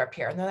elevator up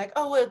here. And they're like,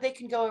 oh, well, they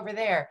can go over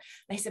there.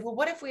 And I said, well,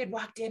 what if we had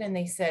walked in and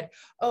they said,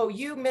 oh,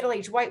 you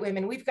middle-aged white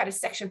women, we've got a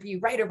section for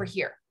you right over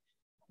here.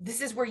 This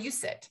is where you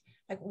sit.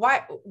 Like,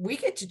 why we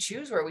get to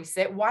choose where we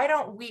sit? Why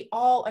don't we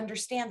all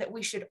understand that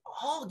we should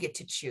all get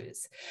to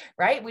choose,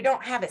 right? We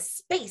don't have a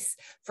space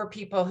for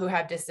people who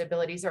have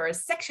disabilities or a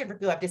section for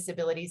people who have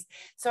disabilities.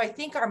 So I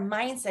think our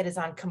mindset is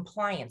on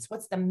compliance.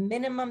 What's the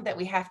minimum that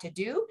we have to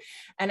do?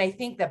 And I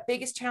think the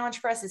biggest challenge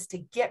for us is to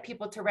get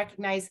people to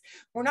recognize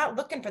we're not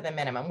looking for the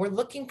minimum. We're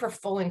looking for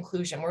full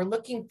inclusion. We're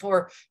looking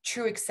for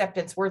true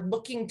acceptance. We're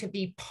looking to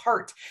be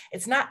part.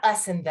 It's not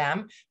us and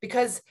them,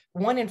 because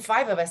 1 in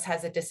 5 of us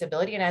has a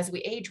disability. And as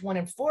we age, 1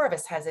 in 4 of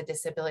us has a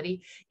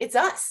disability. It's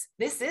us.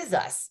 This is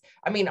us.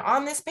 I mean,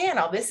 on this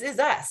panel, this is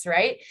us,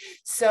 right?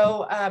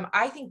 So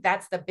I think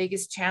that's the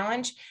biggest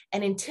challenge.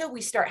 And until we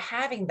start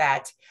having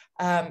that,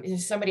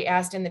 somebody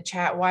asked in the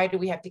chat, why do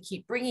we have to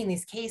keep bringing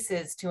these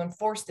cases to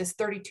enforce this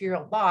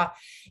 32-year-old law?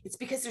 It's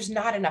because there's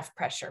not enough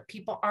pressure.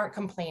 People aren't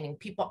complaining.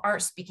 People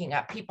aren't speaking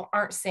up. People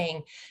aren't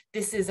saying,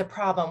 this is a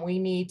problem. We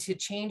need to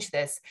change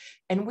this.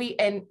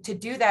 And to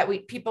do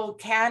that, people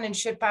can and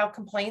should file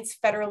complaints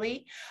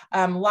federally.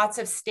 Lots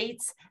of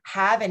states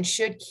have and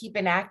should keep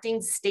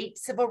enacting state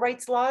civil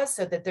rights laws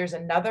so that there's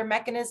another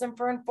mechanism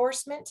for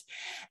enforcement.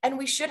 And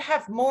we should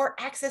have more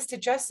access to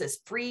justice,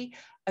 free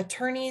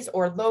attorneys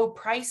or low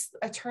price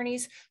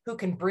attorneys who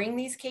can bring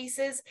these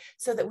cases,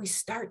 so that we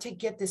start to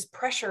get this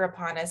pressure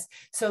upon us,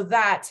 so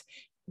that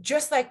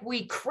just like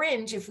we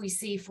cringe if we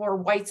see for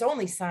whites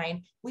only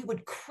sign, we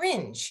would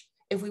cringe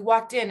if we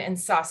walked in and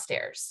saw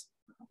stairs.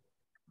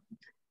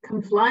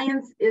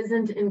 Compliance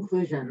isn't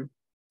inclusion.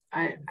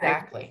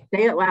 Exactly. I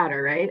say it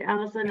louder, right,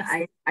 Allison?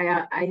 Yes.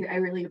 I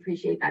really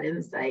appreciate that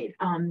insight.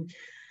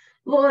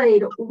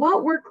 Lloyd,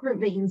 what work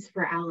remains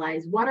for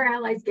allies? What are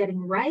allies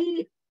getting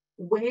right?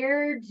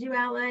 Where do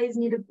allies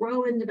need to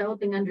grow in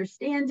developing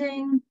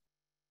understanding?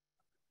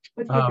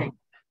 What do you think?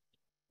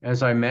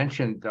 As I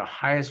mentioned, the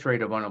highest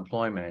rate of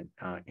unemployment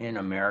in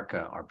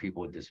America are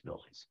people with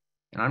disabilities.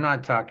 And I'm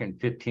not talking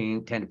 10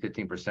 to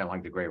 15%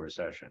 like the Great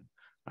Recession.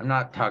 I'm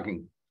not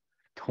talking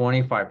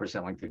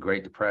 25% like the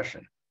Great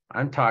Depression.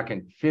 I'm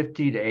talking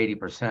 50 to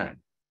 80%.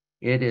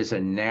 It is a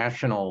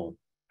national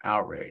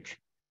outrage.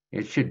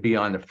 It should be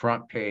on the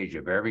front page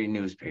of every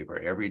newspaper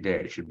every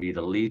day. It should be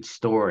the lead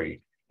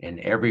story in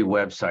every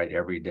website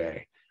every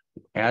day.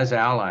 As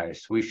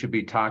allies, we should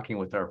be talking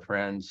with our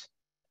friends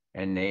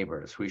and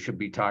neighbors. We should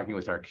be talking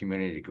with our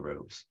community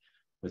groups,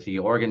 with the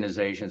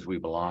organizations we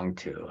belong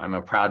to. I'm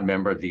a proud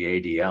member of the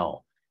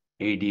ADL.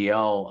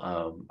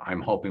 ADL,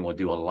 I'm hoping will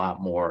do a lot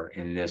more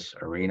in this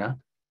arena.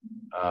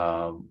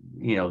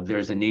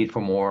 There's a need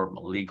for more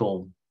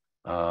legal,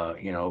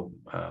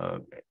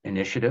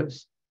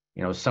 initiatives.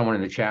 Someone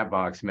in the chat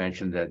box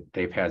mentioned that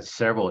they've had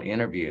several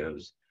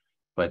interviews,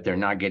 but they're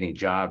not getting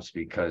jobs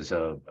because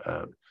of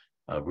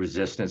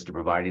resistance to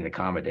providing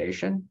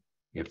accommodation.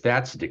 If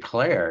that's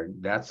declared,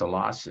 that's a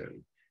lawsuit.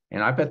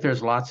 And I bet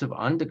there's lots of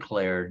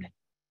undeclared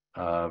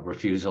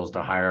refusals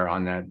to hire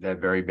on that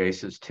very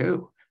basis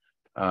too.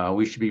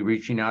 We should be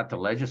reaching out to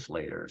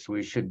legislators.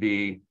 We should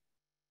be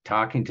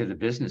talking to the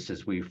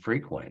businesses we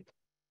frequent.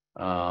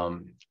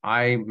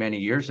 I, many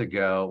years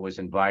ago, was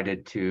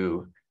invited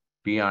to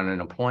be on an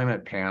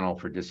employment panel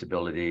for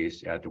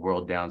disabilities at the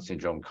World Down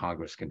Syndrome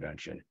Congress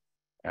Convention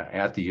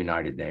at the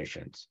United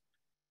Nations.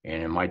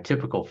 And in my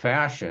typical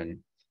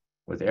fashion,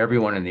 with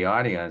everyone in the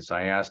audience,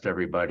 I asked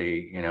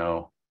everybody,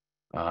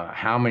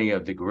 how many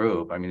of the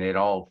group, I mean, they'd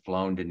all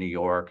flown to New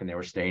York and they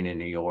were staying in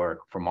New York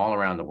from all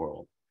around the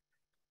world.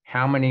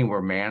 How many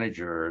were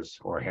managers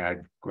or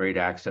had great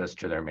access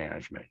to their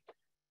management?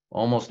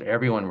 Almost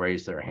everyone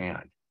raised their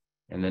hand.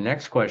 And the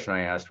next question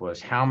I asked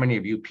was, how many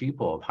of you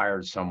people have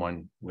hired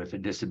someone with a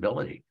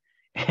disability?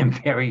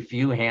 And very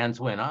few hands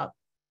went up.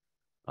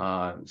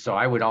 So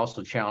I would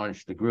also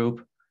challenge the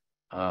group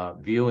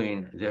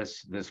viewing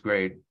this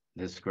great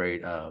this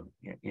great, call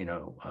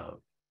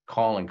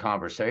and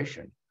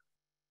conversation.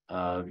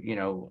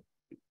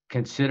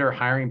 Consider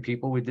hiring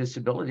people with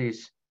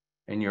disabilities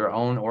in your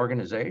own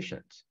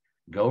organizations.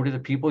 Go to the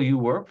people you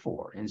work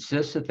for.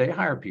 Insist that they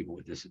hire people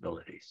with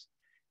disabilities.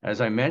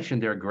 As I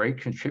mentioned, they're great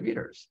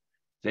contributors.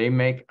 They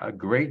make a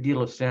great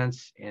deal of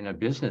sense in a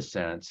business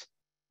sense,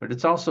 but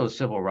it's also a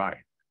civil right.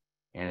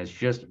 And it's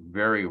just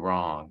very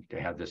wrong to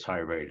have this high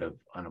rate of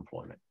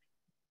unemployment.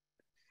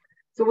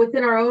 So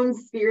within our own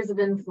spheres of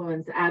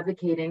influence,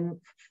 advocating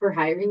for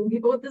hiring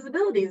people with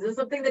disabilities is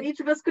something that each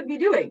of us could be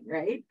doing,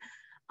 right?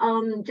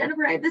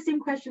 Jennifer, I have the same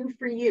question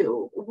for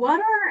you.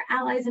 What are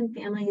allies and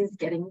families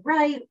getting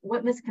right?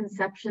 What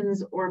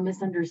misconceptions or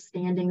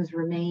misunderstandings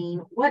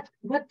remain? What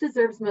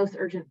deserves most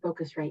urgent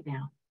focus right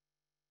now?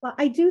 Well,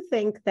 I do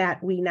think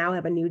that we now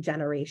have a new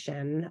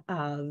generation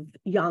of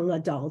young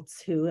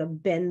adults who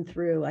have been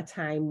through a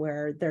time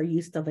where they're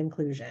used to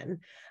inclusion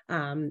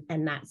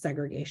and not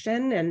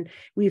segregation. And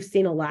we've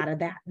seen a lot of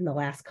that in the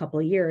last couple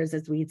of years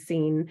as we've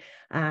seen,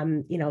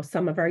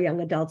 some of our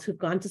young adults who've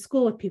gone to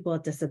school with people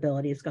with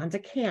disabilities, gone to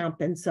camp.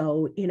 And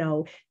so,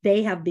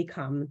 they have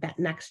become that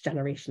next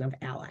generation of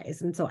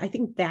allies. And so I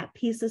think that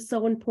piece is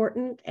so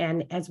important.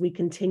 And as we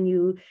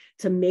continue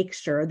to make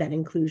sure that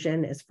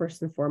inclusion is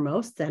first and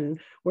foremost, and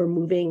we're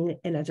moving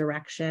in a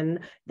direction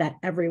that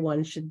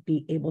everyone should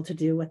be able to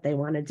do what they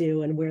want to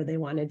do and where they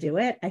want to do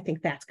it, I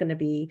think that's going to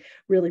be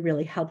really,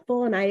 really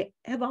helpful. And I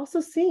have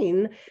also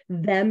seen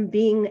them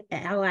being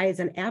allies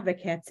and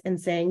advocates and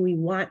saying, we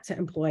want to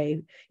employ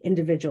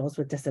individuals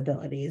with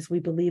disabilities. We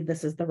believe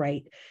this is the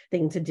right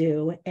thing to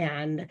do,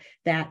 and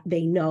that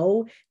they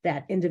know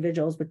that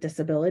individuals with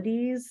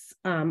disabilities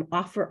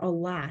offer a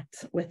lot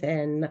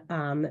within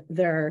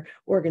their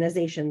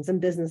organizations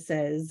and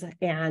businesses,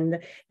 and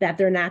that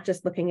they're not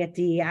just looking at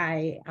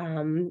DEI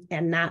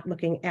and not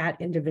looking at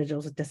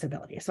individuals with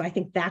disabilities. So I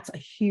think that's a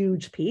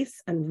huge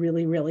piece and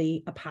really,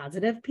 really a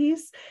positive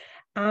piece.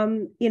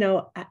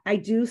 I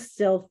do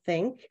still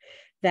think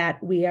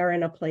that we are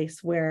in a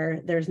place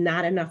where there's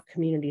not enough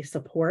community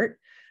support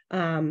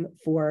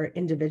for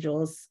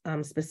individuals,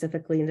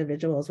 specifically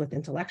individuals with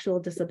intellectual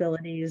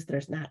disabilities.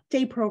 There's not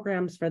day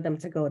programs for them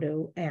to go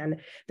to,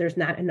 and there's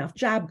not enough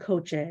job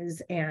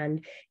coaches,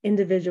 and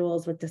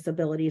individuals with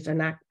disabilities are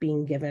not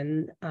being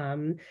given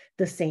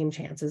the same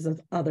chances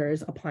as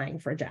others applying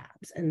for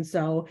jobs. And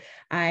so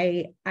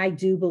I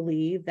do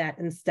believe that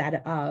instead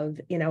of,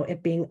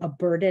 it being a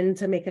burden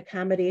to make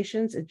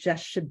accommodations, it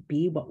just should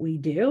be what we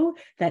do,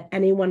 that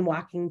anyone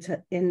walking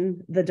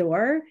in the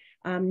door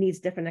needs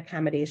different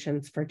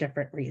accommodations for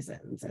different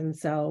reasons. And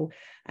so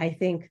I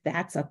think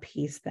that's a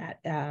piece that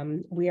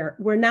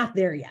we're not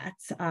there yet.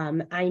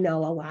 I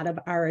know a lot of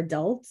our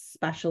adults,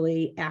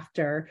 especially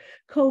after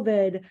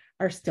COVID,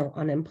 are still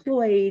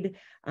unemployed.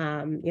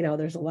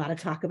 There's a lot of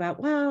talk about,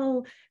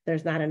 well,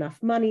 there's not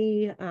enough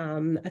money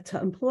to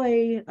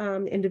employ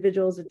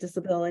individuals with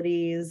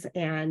disabilities.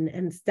 And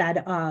instead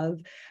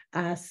of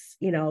us,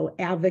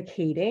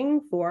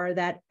 advocating for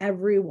that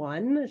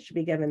everyone should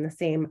be given the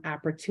same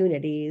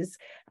opportunities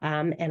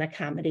and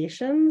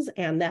accommodations,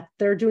 and that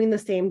they're doing the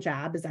same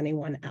job as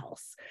anyone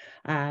else.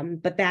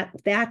 But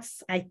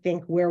that's, I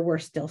think, where we're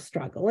still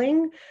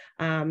struggling,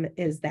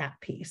 is that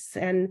piece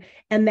and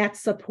that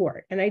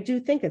support. And I do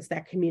think it's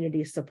that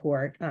community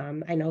support.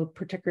 I know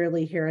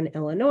particularly here in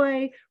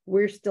Illinois,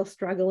 we're still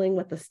struggling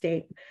with the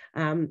state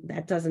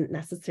that doesn't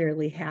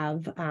necessarily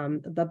have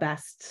the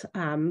best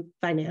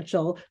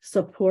financial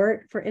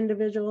support for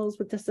individuals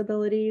with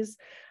disabilities.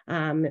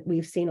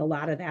 We've seen a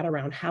lot of that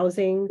around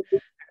housing.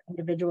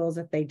 Individuals,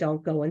 if they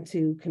don't go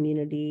into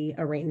community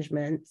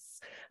arrangements,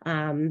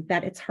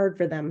 that it's hard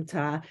for them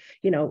to,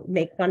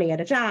 make money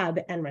at a job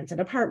and rent an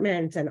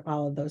apartment and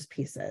all of those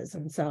pieces.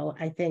 And so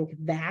I think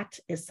that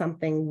is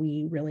something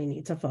we really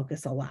need to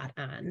focus a lot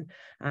on,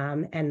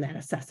 and that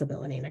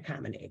accessibility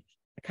and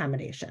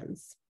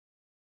accommodations.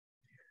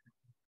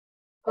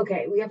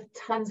 Okay, we have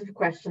tons of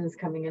questions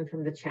coming in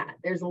from the chat.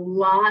 There's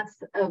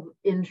lots of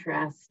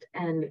interest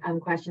and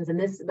questions in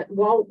this, but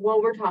while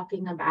we're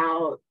talking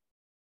about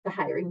the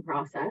hiring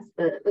process,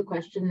 the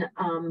question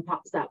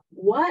pops up.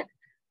 What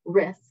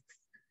risks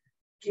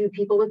do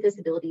people with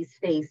disabilities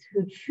face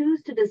who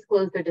choose to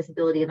disclose their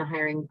disability in the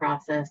hiring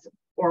process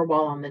or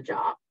while on the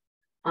job?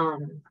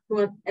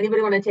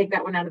 Anybody want to take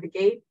that one out of the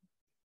gate?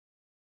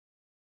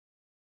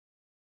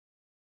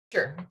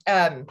 Sure.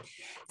 And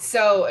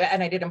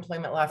I did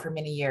employment law for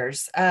many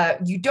years.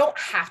 You don't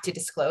have to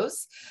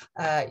disclose.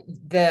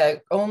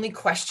 The only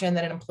question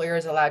that an employer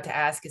is allowed to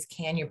ask is,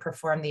 can you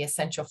perform the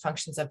essential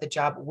functions of the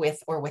job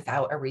with or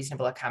without a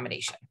reasonable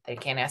accommodation? They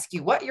can't ask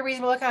you what your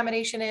reasonable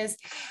accommodation is,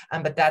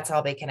 but that's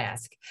all they can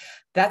ask.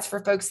 That's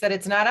for folks that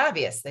it's not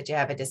obvious that you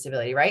have a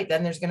disability, right?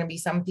 Then there's going to be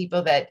some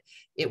people that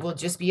it will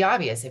just be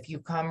obvious if you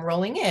come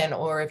rolling in,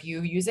 or if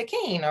you use a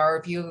cane, or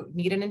if you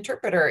need an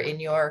interpreter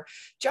in your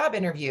job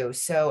interview.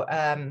 So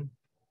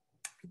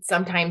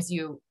sometimes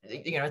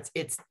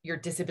it's your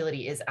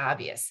disability is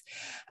obvious.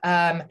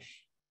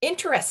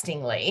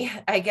 Interestingly,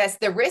 I guess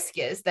the risk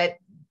is that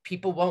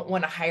people won't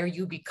want to hire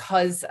you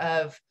because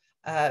of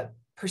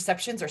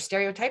perceptions or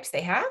stereotypes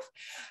they have.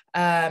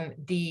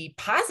 The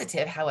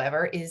positive,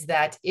 however, is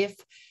that if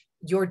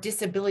your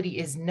disability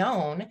is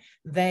known,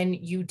 then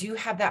you do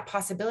have that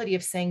possibility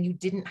of saying you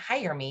didn't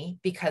hire me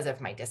because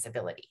of my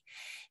disability.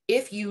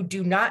 If you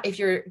do not, if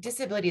your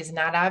disability is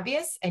not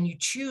obvious and you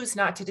choose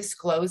not to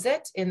disclose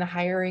it in the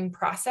hiring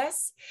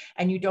process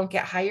and you don't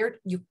get hired,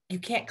 you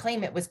can't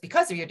claim it was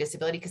because of your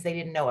disability because they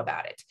didn't know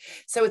about it.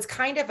 So it's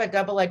kind of a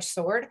double-edged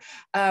sword.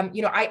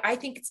 I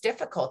think it's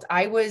difficult.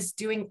 I was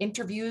doing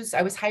interviews.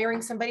 I was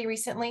hiring somebody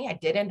recently. I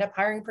did end up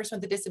hiring a person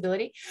with a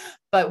disability,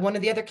 but one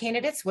of the other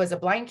candidates was a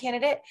blind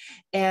candidate.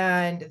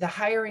 And the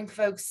hiring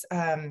folks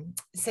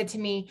said to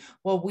me,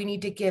 well, we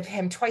need to give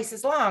him twice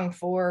as long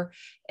for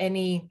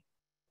any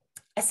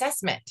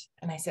assessment.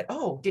 And I said,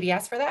 oh, did he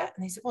ask for that?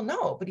 And they said, well,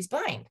 no, but he's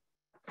blind.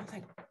 I was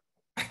like,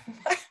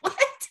 what?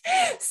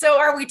 So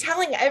are we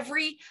telling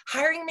every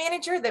hiring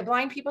manager that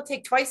blind people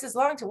take twice as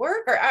long to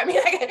work? Or I mean,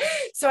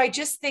 so I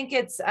just think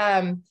it's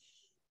a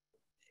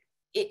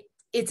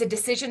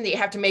decision that you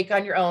have to make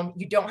on your own.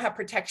 You don't have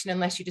protection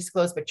unless you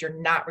disclose, but you're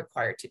not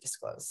required to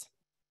disclose.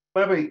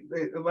 Let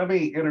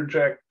me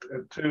interject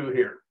too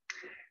here.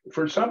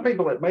 For some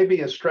people, it may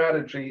be a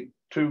strategy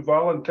to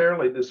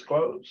voluntarily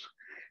disclose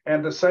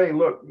and to say,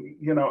 look,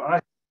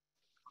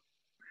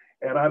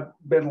 I've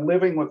been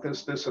living with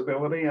this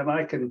disability and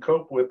I can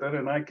cope with it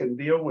and I can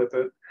deal with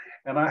it.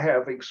 And I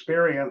have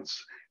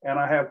experience and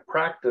I have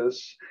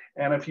practice.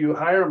 And if you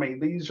hire me,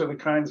 these are the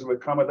kinds of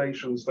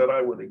accommodations that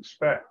I would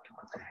expect.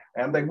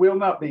 And they will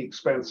not be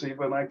expensive.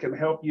 And I can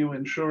help you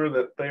ensure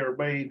that they are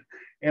made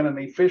in an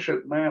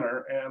efficient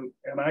manner. And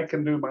I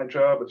can do my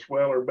job as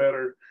well or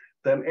better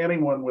than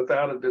anyone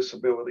without a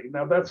disability.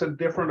 Now, that's a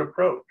different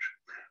approach.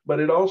 But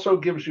it also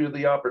gives you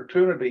the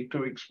opportunity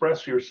to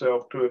express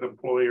yourself to an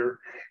employer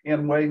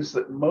in ways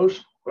that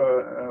most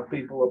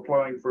people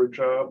applying for a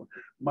job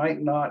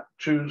might not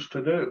choose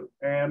to do.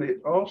 And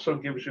it also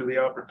gives you the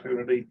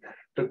opportunity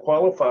to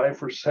qualify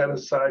for set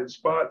aside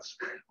spots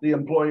the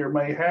employer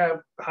may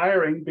have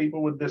hiring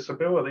people with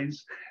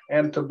disabilities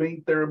and to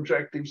meet their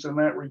objectives in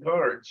that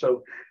regard.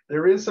 So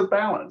there is a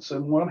balance,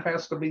 and one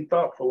has to be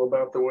thoughtful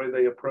about the way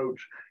they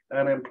approach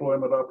an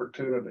employment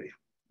opportunity.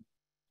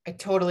 I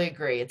totally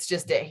agree. It's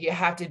just that you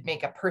have to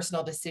make a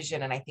personal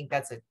decision. And I think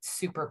that's a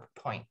super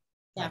point.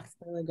 Yeah, that's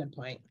a really good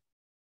point.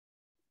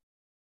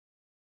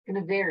 It's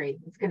going to vary.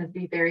 It's going to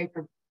be vary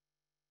from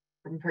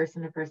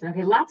person to person.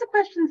 Okay, lots of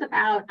questions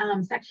about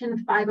Section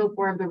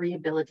 504 of the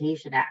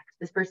Rehabilitation Act.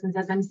 This person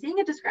says, I'm seeing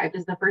it described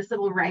as the first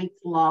civil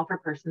rights law for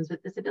persons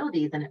with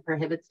disabilities, and it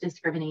prohibits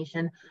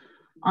discrimination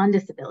on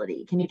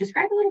disability. Can you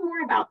describe a little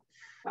more about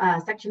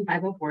Section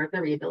 504 of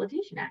the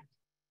Rehabilitation Act?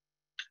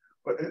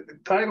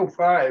 Title V,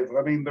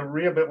 the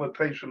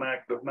Rehabilitation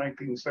Act of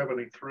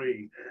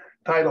 1973,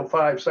 Title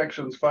V,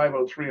 Sections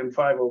 503 and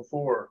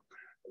 504,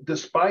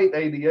 despite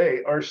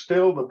ADA, are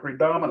still the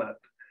predominant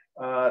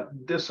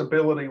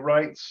disability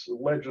rights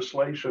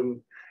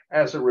legislation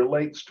as it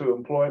relates to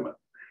employment.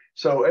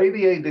 So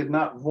ADA did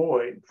not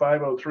void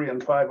 503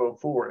 and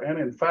 504. And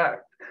in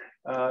fact,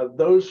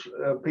 those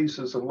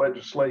pieces of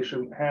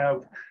legislation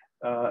have,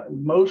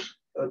 most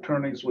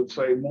attorneys would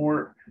say,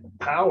 more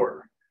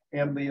power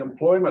in the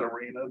employment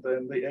arena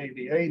than the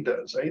ADA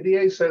does.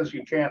 ADA says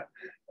you can't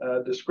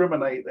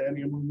discriminate and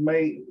you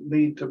may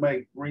need to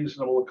make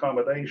reasonable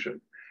accommodation.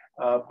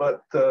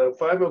 But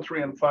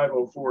 503 and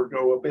 504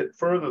 go a bit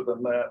further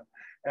than that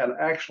and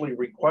actually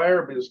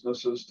require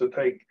businesses to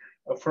take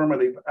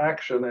affirmative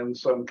action in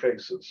some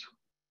cases.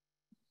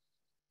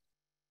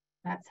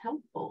 That's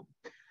helpful.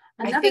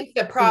 I think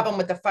the problem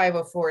with the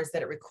 504 is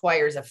that it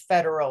requires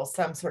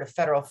some sort of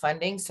federal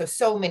funding.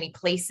 So many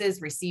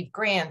places receive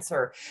grants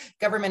or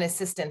government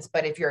assistance,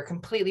 but if you're a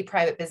completely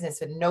private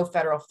business with no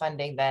federal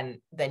funding,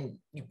 then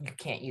you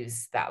can't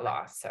use that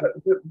law. So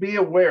be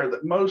aware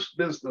that most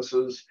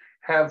businesses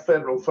have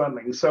federal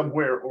funding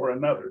somewhere or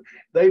another.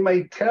 They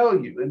may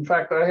tell you, in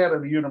fact, I had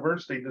a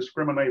university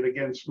discriminate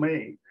against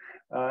me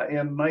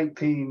in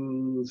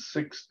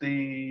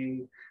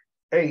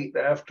 1968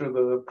 after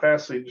the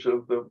passage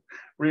of the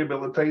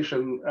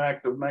Rehabilitation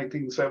Act of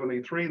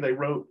 1973. They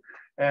wrote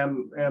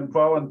and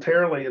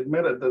voluntarily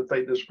admitted that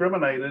they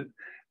discriminated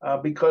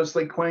because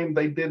they claimed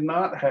they did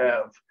not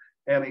have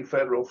any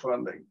federal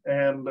funding.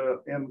 And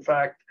in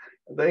fact,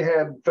 they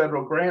had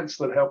federal grants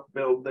that helped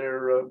build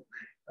their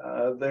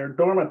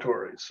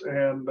dormitories.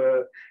 And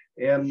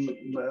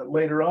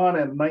later on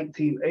in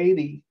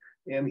 1980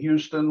 in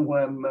Houston,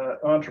 when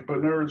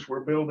entrepreneurs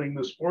were building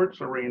the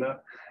sports arena,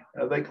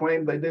 they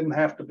claimed they didn't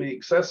have to be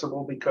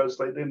accessible because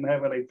they didn't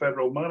have any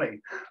federal money.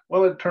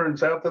 Well, it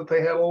turns out that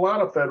they had a lot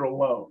of federal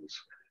loans.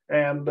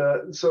 And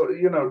so,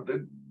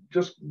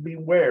 just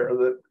beware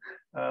that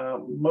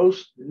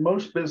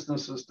most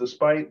businesses,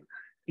 despite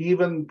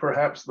even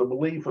perhaps the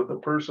belief of the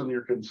person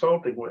you're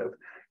consulting with,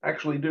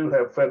 actually do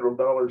have federal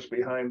dollars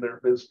behind their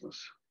business.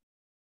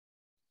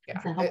 Yeah,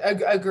 I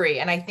agree.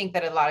 And I think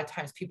that a lot of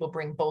times people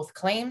bring both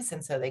claims,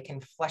 and so they can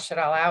flesh it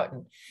all out,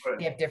 and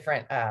they have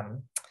different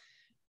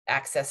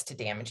access to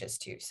damages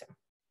too. So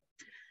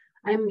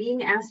I'm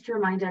being asked to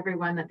remind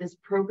everyone that this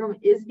program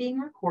is being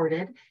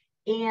recorded,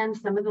 and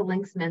some of the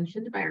links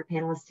mentioned by our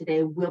panelists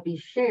today will be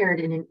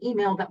shared in an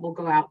email that will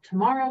go out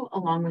tomorrow,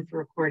 along with the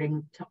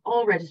recording to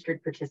all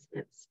registered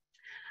participants.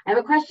 I have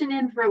a question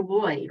in for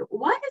Lloyd.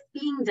 What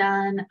is being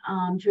done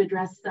to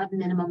address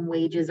sub-minimum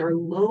wages or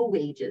low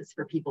wages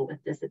for people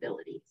with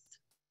disabilities?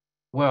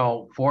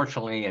 Well,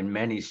 fortunately, in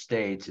many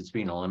states, it's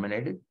being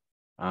eliminated.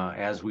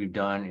 As we've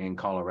done in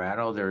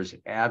Colorado, there's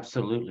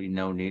absolutely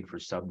no need for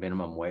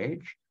sub-minimum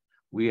wage.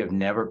 We have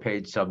never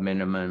paid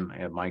sub-minimum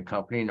at my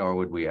company, nor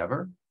would we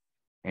ever.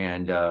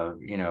 And,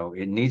 you know,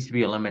 it needs to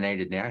be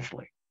eliminated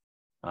nationally.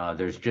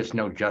 There's just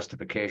no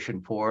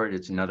justification for it.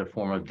 It's another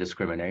form of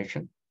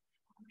discrimination.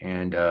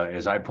 And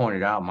as I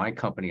pointed out, my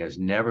company has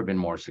never been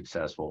more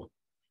successful,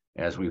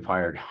 as we've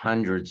hired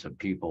hundreds of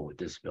people with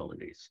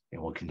disabilities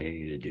and will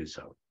continue to do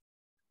so.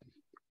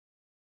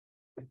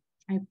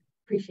 I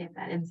appreciate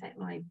that insight,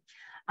 Lloyd.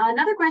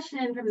 Another question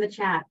in from the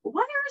chat.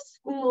 Why are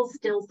schools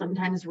still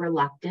sometimes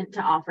reluctant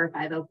to offer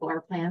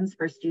 504 plans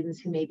for students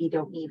who maybe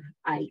don't need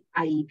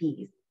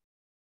IEPs?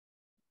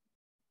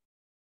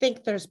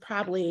 Think there's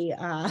probably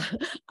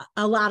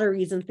a lot of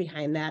reasons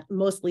behind that,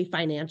 mostly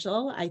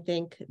financial. I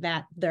think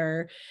that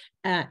they're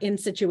in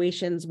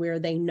situations where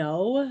they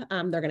know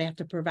they're going to have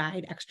to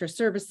provide extra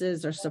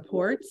services or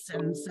supports.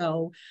 And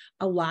so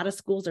a lot of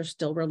schools are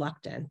still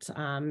reluctant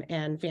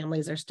and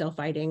families are still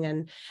fighting.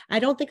 And I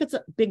don't think it's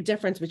a big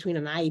difference between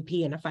an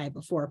IEP and a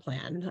 504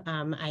 plan.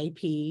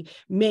 IEP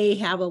may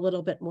have a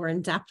little bit more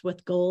in depth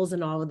with goals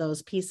and all of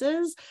those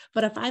pieces,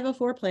 but a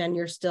 504 plan,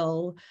 you're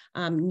still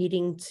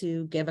needing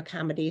to give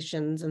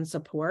accommodations and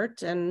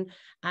support. And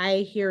I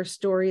hear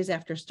stories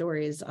after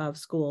stories of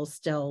schools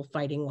still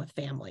fighting with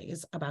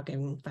families about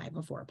giving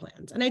 504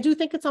 plans. And I do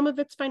think some of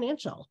it's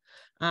financial.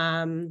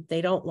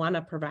 They don't want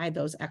to provide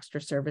those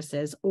extra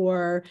services,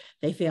 or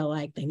they feel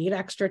like they need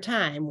extra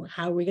time.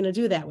 How are we going to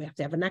do that? We have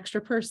to have an extra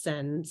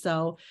person.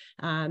 So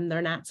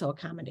they're not so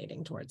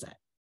accommodating towards it.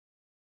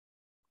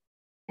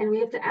 And we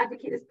have to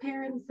advocate as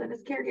parents and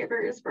as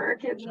caregivers for our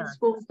kids in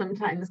schools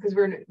sometimes, because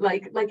we're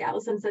like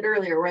Allison said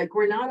earlier,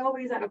 we're not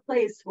always at a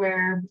place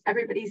where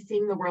everybody's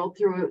seeing the world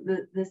through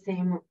the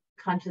same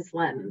conscious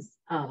lens.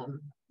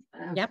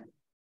 Yep.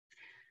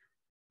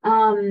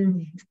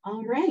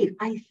 All right.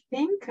 I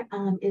think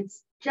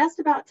it's just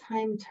about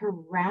time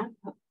to wrap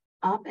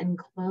up and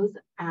close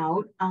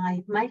out.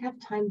 I might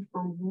have time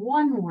for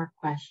one more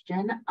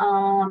question.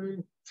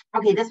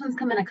 Okay, this one's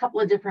come in a couple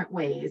of different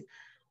ways.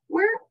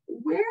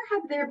 Where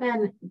have there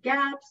been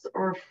gaps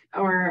or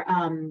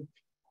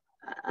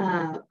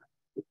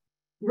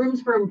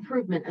rooms for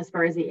improvement as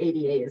far as the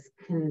ADA is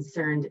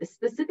concerned,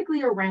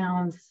 specifically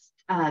around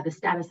the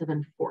status of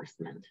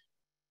enforcement?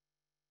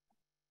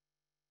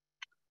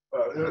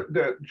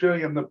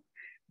 Jillian,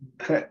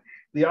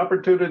 the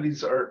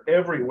opportunities are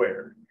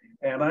everywhere,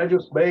 and I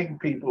just beg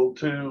people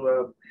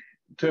to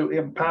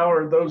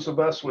empower those of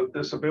us with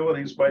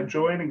disabilities by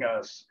joining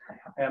us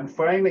and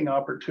finding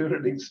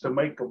opportunities to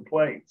make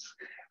complaints.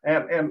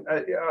 And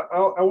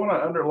I want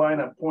to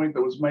underline a point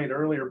that was made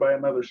earlier by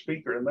another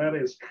speaker, and that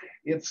is,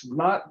 it's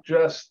not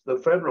just the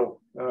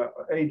federal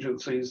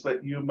agencies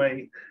that you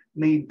may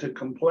need to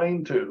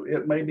complain to.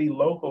 It may be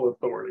local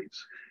authorities.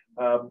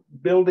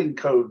 Building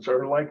codes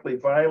are likely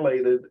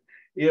violated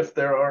if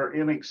there are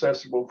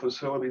inaccessible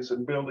facilities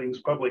and buildings,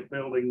 public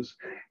buildings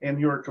in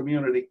your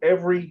community.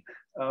 Every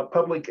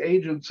public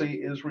agency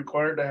is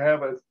required to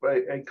have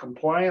a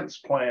compliance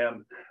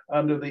plan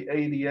under the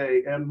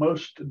ADA, and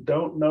most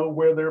don't know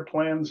where their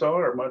plans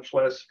are, much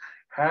less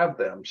have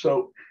them.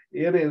 So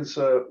it is,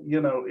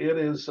 it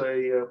is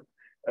a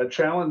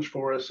challenge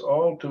for us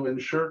all to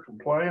ensure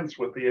compliance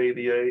with the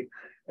ADA,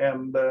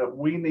 and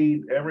we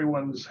need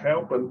everyone's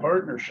help and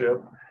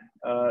partnership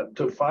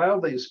to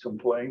file these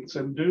complaints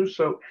and do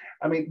so.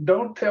 I mean,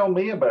 don't tell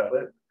me about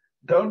it.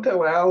 Don't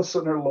tell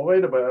Allison or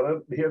Lloyd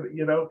about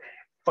it.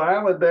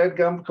 File a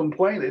dadgum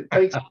complaint.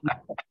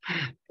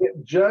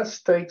 It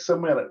just takes a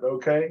minute,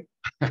 okay?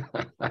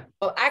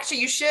 Well, actually,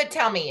 you should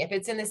tell me if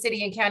it's in the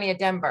city and county of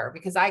Denver,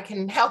 because I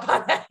can help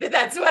on that.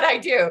 That's what I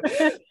do.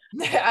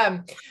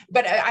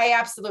 But I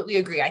absolutely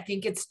agree. I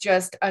think it's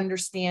just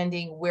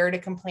understanding where to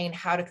complain,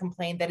 how to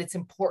complain, that it's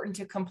important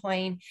to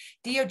complain.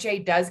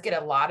 DOJ does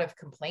get a lot of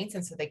complaints,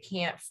 and so they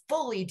can't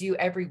fully do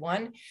every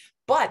one,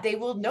 but they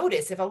will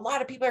notice if a lot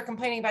of people are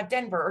complaining about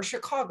Denver or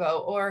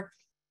Chicago or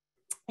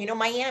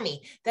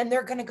Miami, then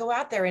they're going to go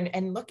out there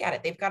and look at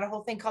it. They've got a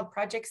whole thing called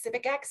Project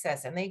Civic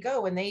Access, and they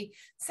go and they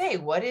say,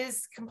 what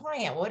is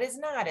compliant, what is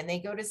not? And they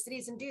go to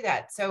cities and do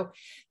that. So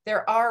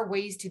there are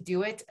ways to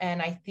do it.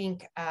 And I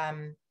think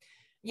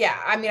Yeah,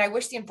 I mean, I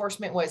wish the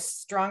enforcement was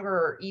stronger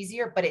or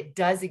easier, but it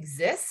does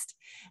exist.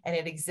 And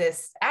it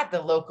exists at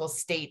the local,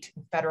 state,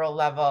 federal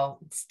level,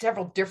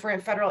 several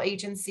different federal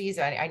agencies.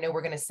 I know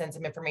we're going to send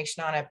some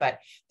information on it, but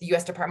the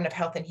U.S. Department of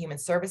Health and Human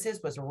Services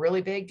was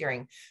really big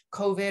during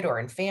COVID or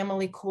in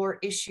family court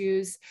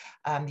issues.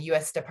 The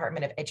U.S.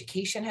 Department of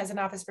Education has an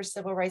office for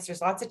civil rights.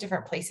 There's lots of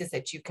different places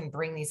that you can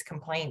bring these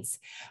complaints,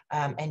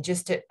 and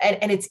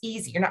it's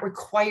easy. You're not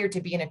required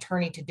to be an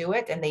attorney to do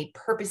it, and they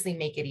purposely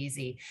make it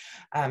easy.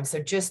 So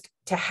just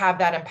to have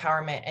that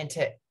empowerment and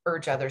to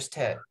urge others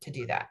to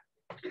do that.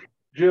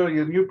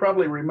 Jillian, you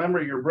probably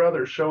remember your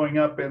brother showing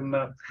up in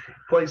the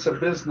place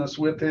of business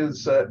with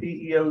his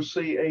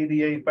EEOC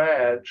ADA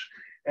badge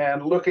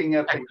and looking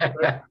at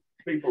the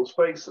people's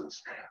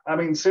faces. I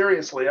mean,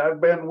 seriously,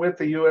 I've been with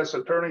the U.S.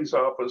 Attorney's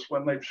Office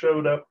when they've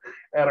showed up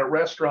at a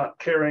restaurant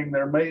carrying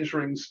their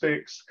measuring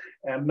sticks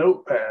and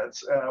notepads,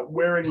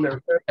 wearing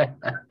their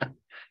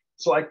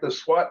it's like the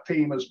SWAT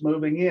team is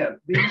moving in.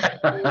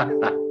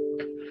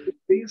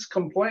 These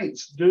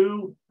complaints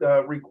do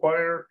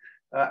require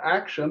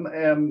action,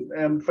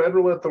 and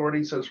federal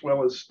authorities as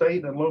well as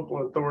state and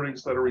local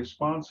authorities that are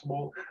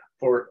responsible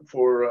for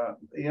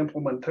the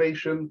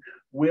implementation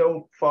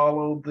will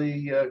follow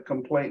the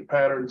complaint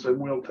patterns and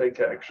will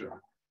take action.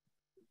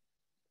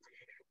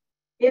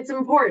 It's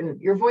important.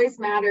 Your voice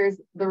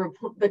matters.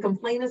 The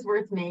complaint is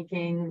worth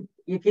making.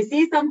 If you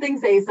see something,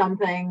 say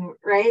something,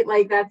 right?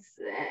 Like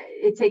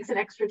it takes an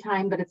extra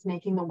time, but it's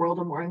making the world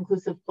a more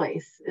inclusive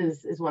place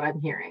is what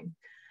I'm hearing.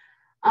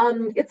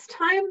 It's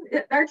time,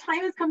 our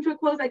time has come to a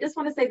close. I just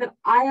want to say that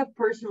I have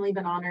personally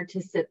been honored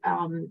to sit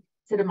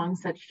among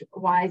such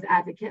wise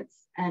advocates,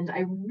 and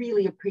I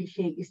really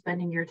appreciate you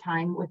spending your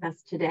time with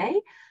us today,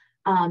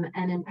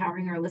 and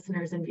empowering our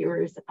listeners and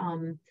viewers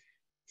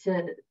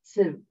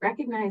to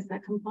recognize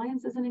that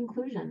compliance is an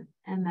inclusion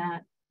and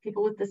that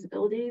people with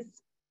disabilities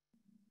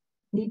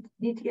need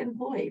to get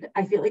employed.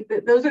 I feel like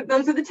those are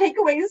the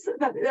takeaways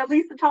that at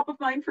least the top of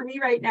mind for me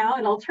right now,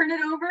 and I'll turn it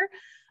over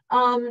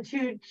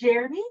to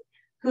Jeremy,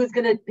 who's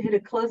going to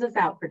close us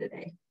out for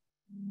today.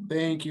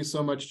 Thank you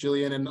so much,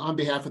 Jillian. And on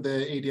behalf of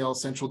the ADL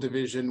Central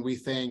Division, we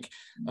thank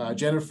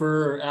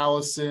Jennifer,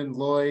 Allison,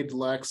 Lloyd,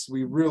 Lex.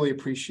 We really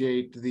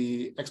appreciate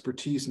the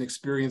expertise and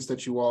experience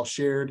that you all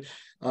shared.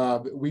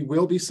 We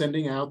will be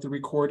sending out the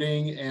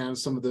recording and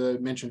some of the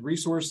mentioned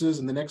resources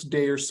in the next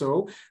day or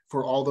so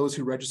for all those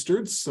who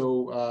registered.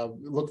 So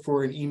look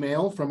for an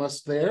email from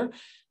us there.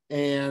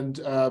 And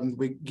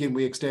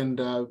we extend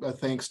a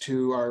thanks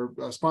to our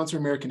sponsor,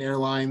 American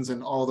Airlines,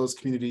 and all those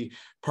community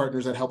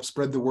partners that help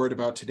spread the word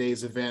about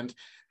today's event.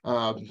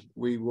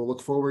 We will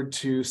look forward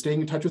to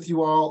staying in touch with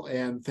you all,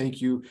 and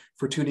thank you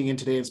for tuning in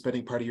today and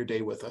spending part of your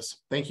day with us.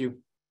 Thank you.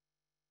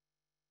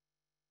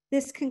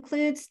 This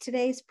concludes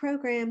today's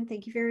program.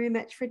 Thank you very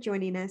much for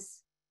joining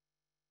us.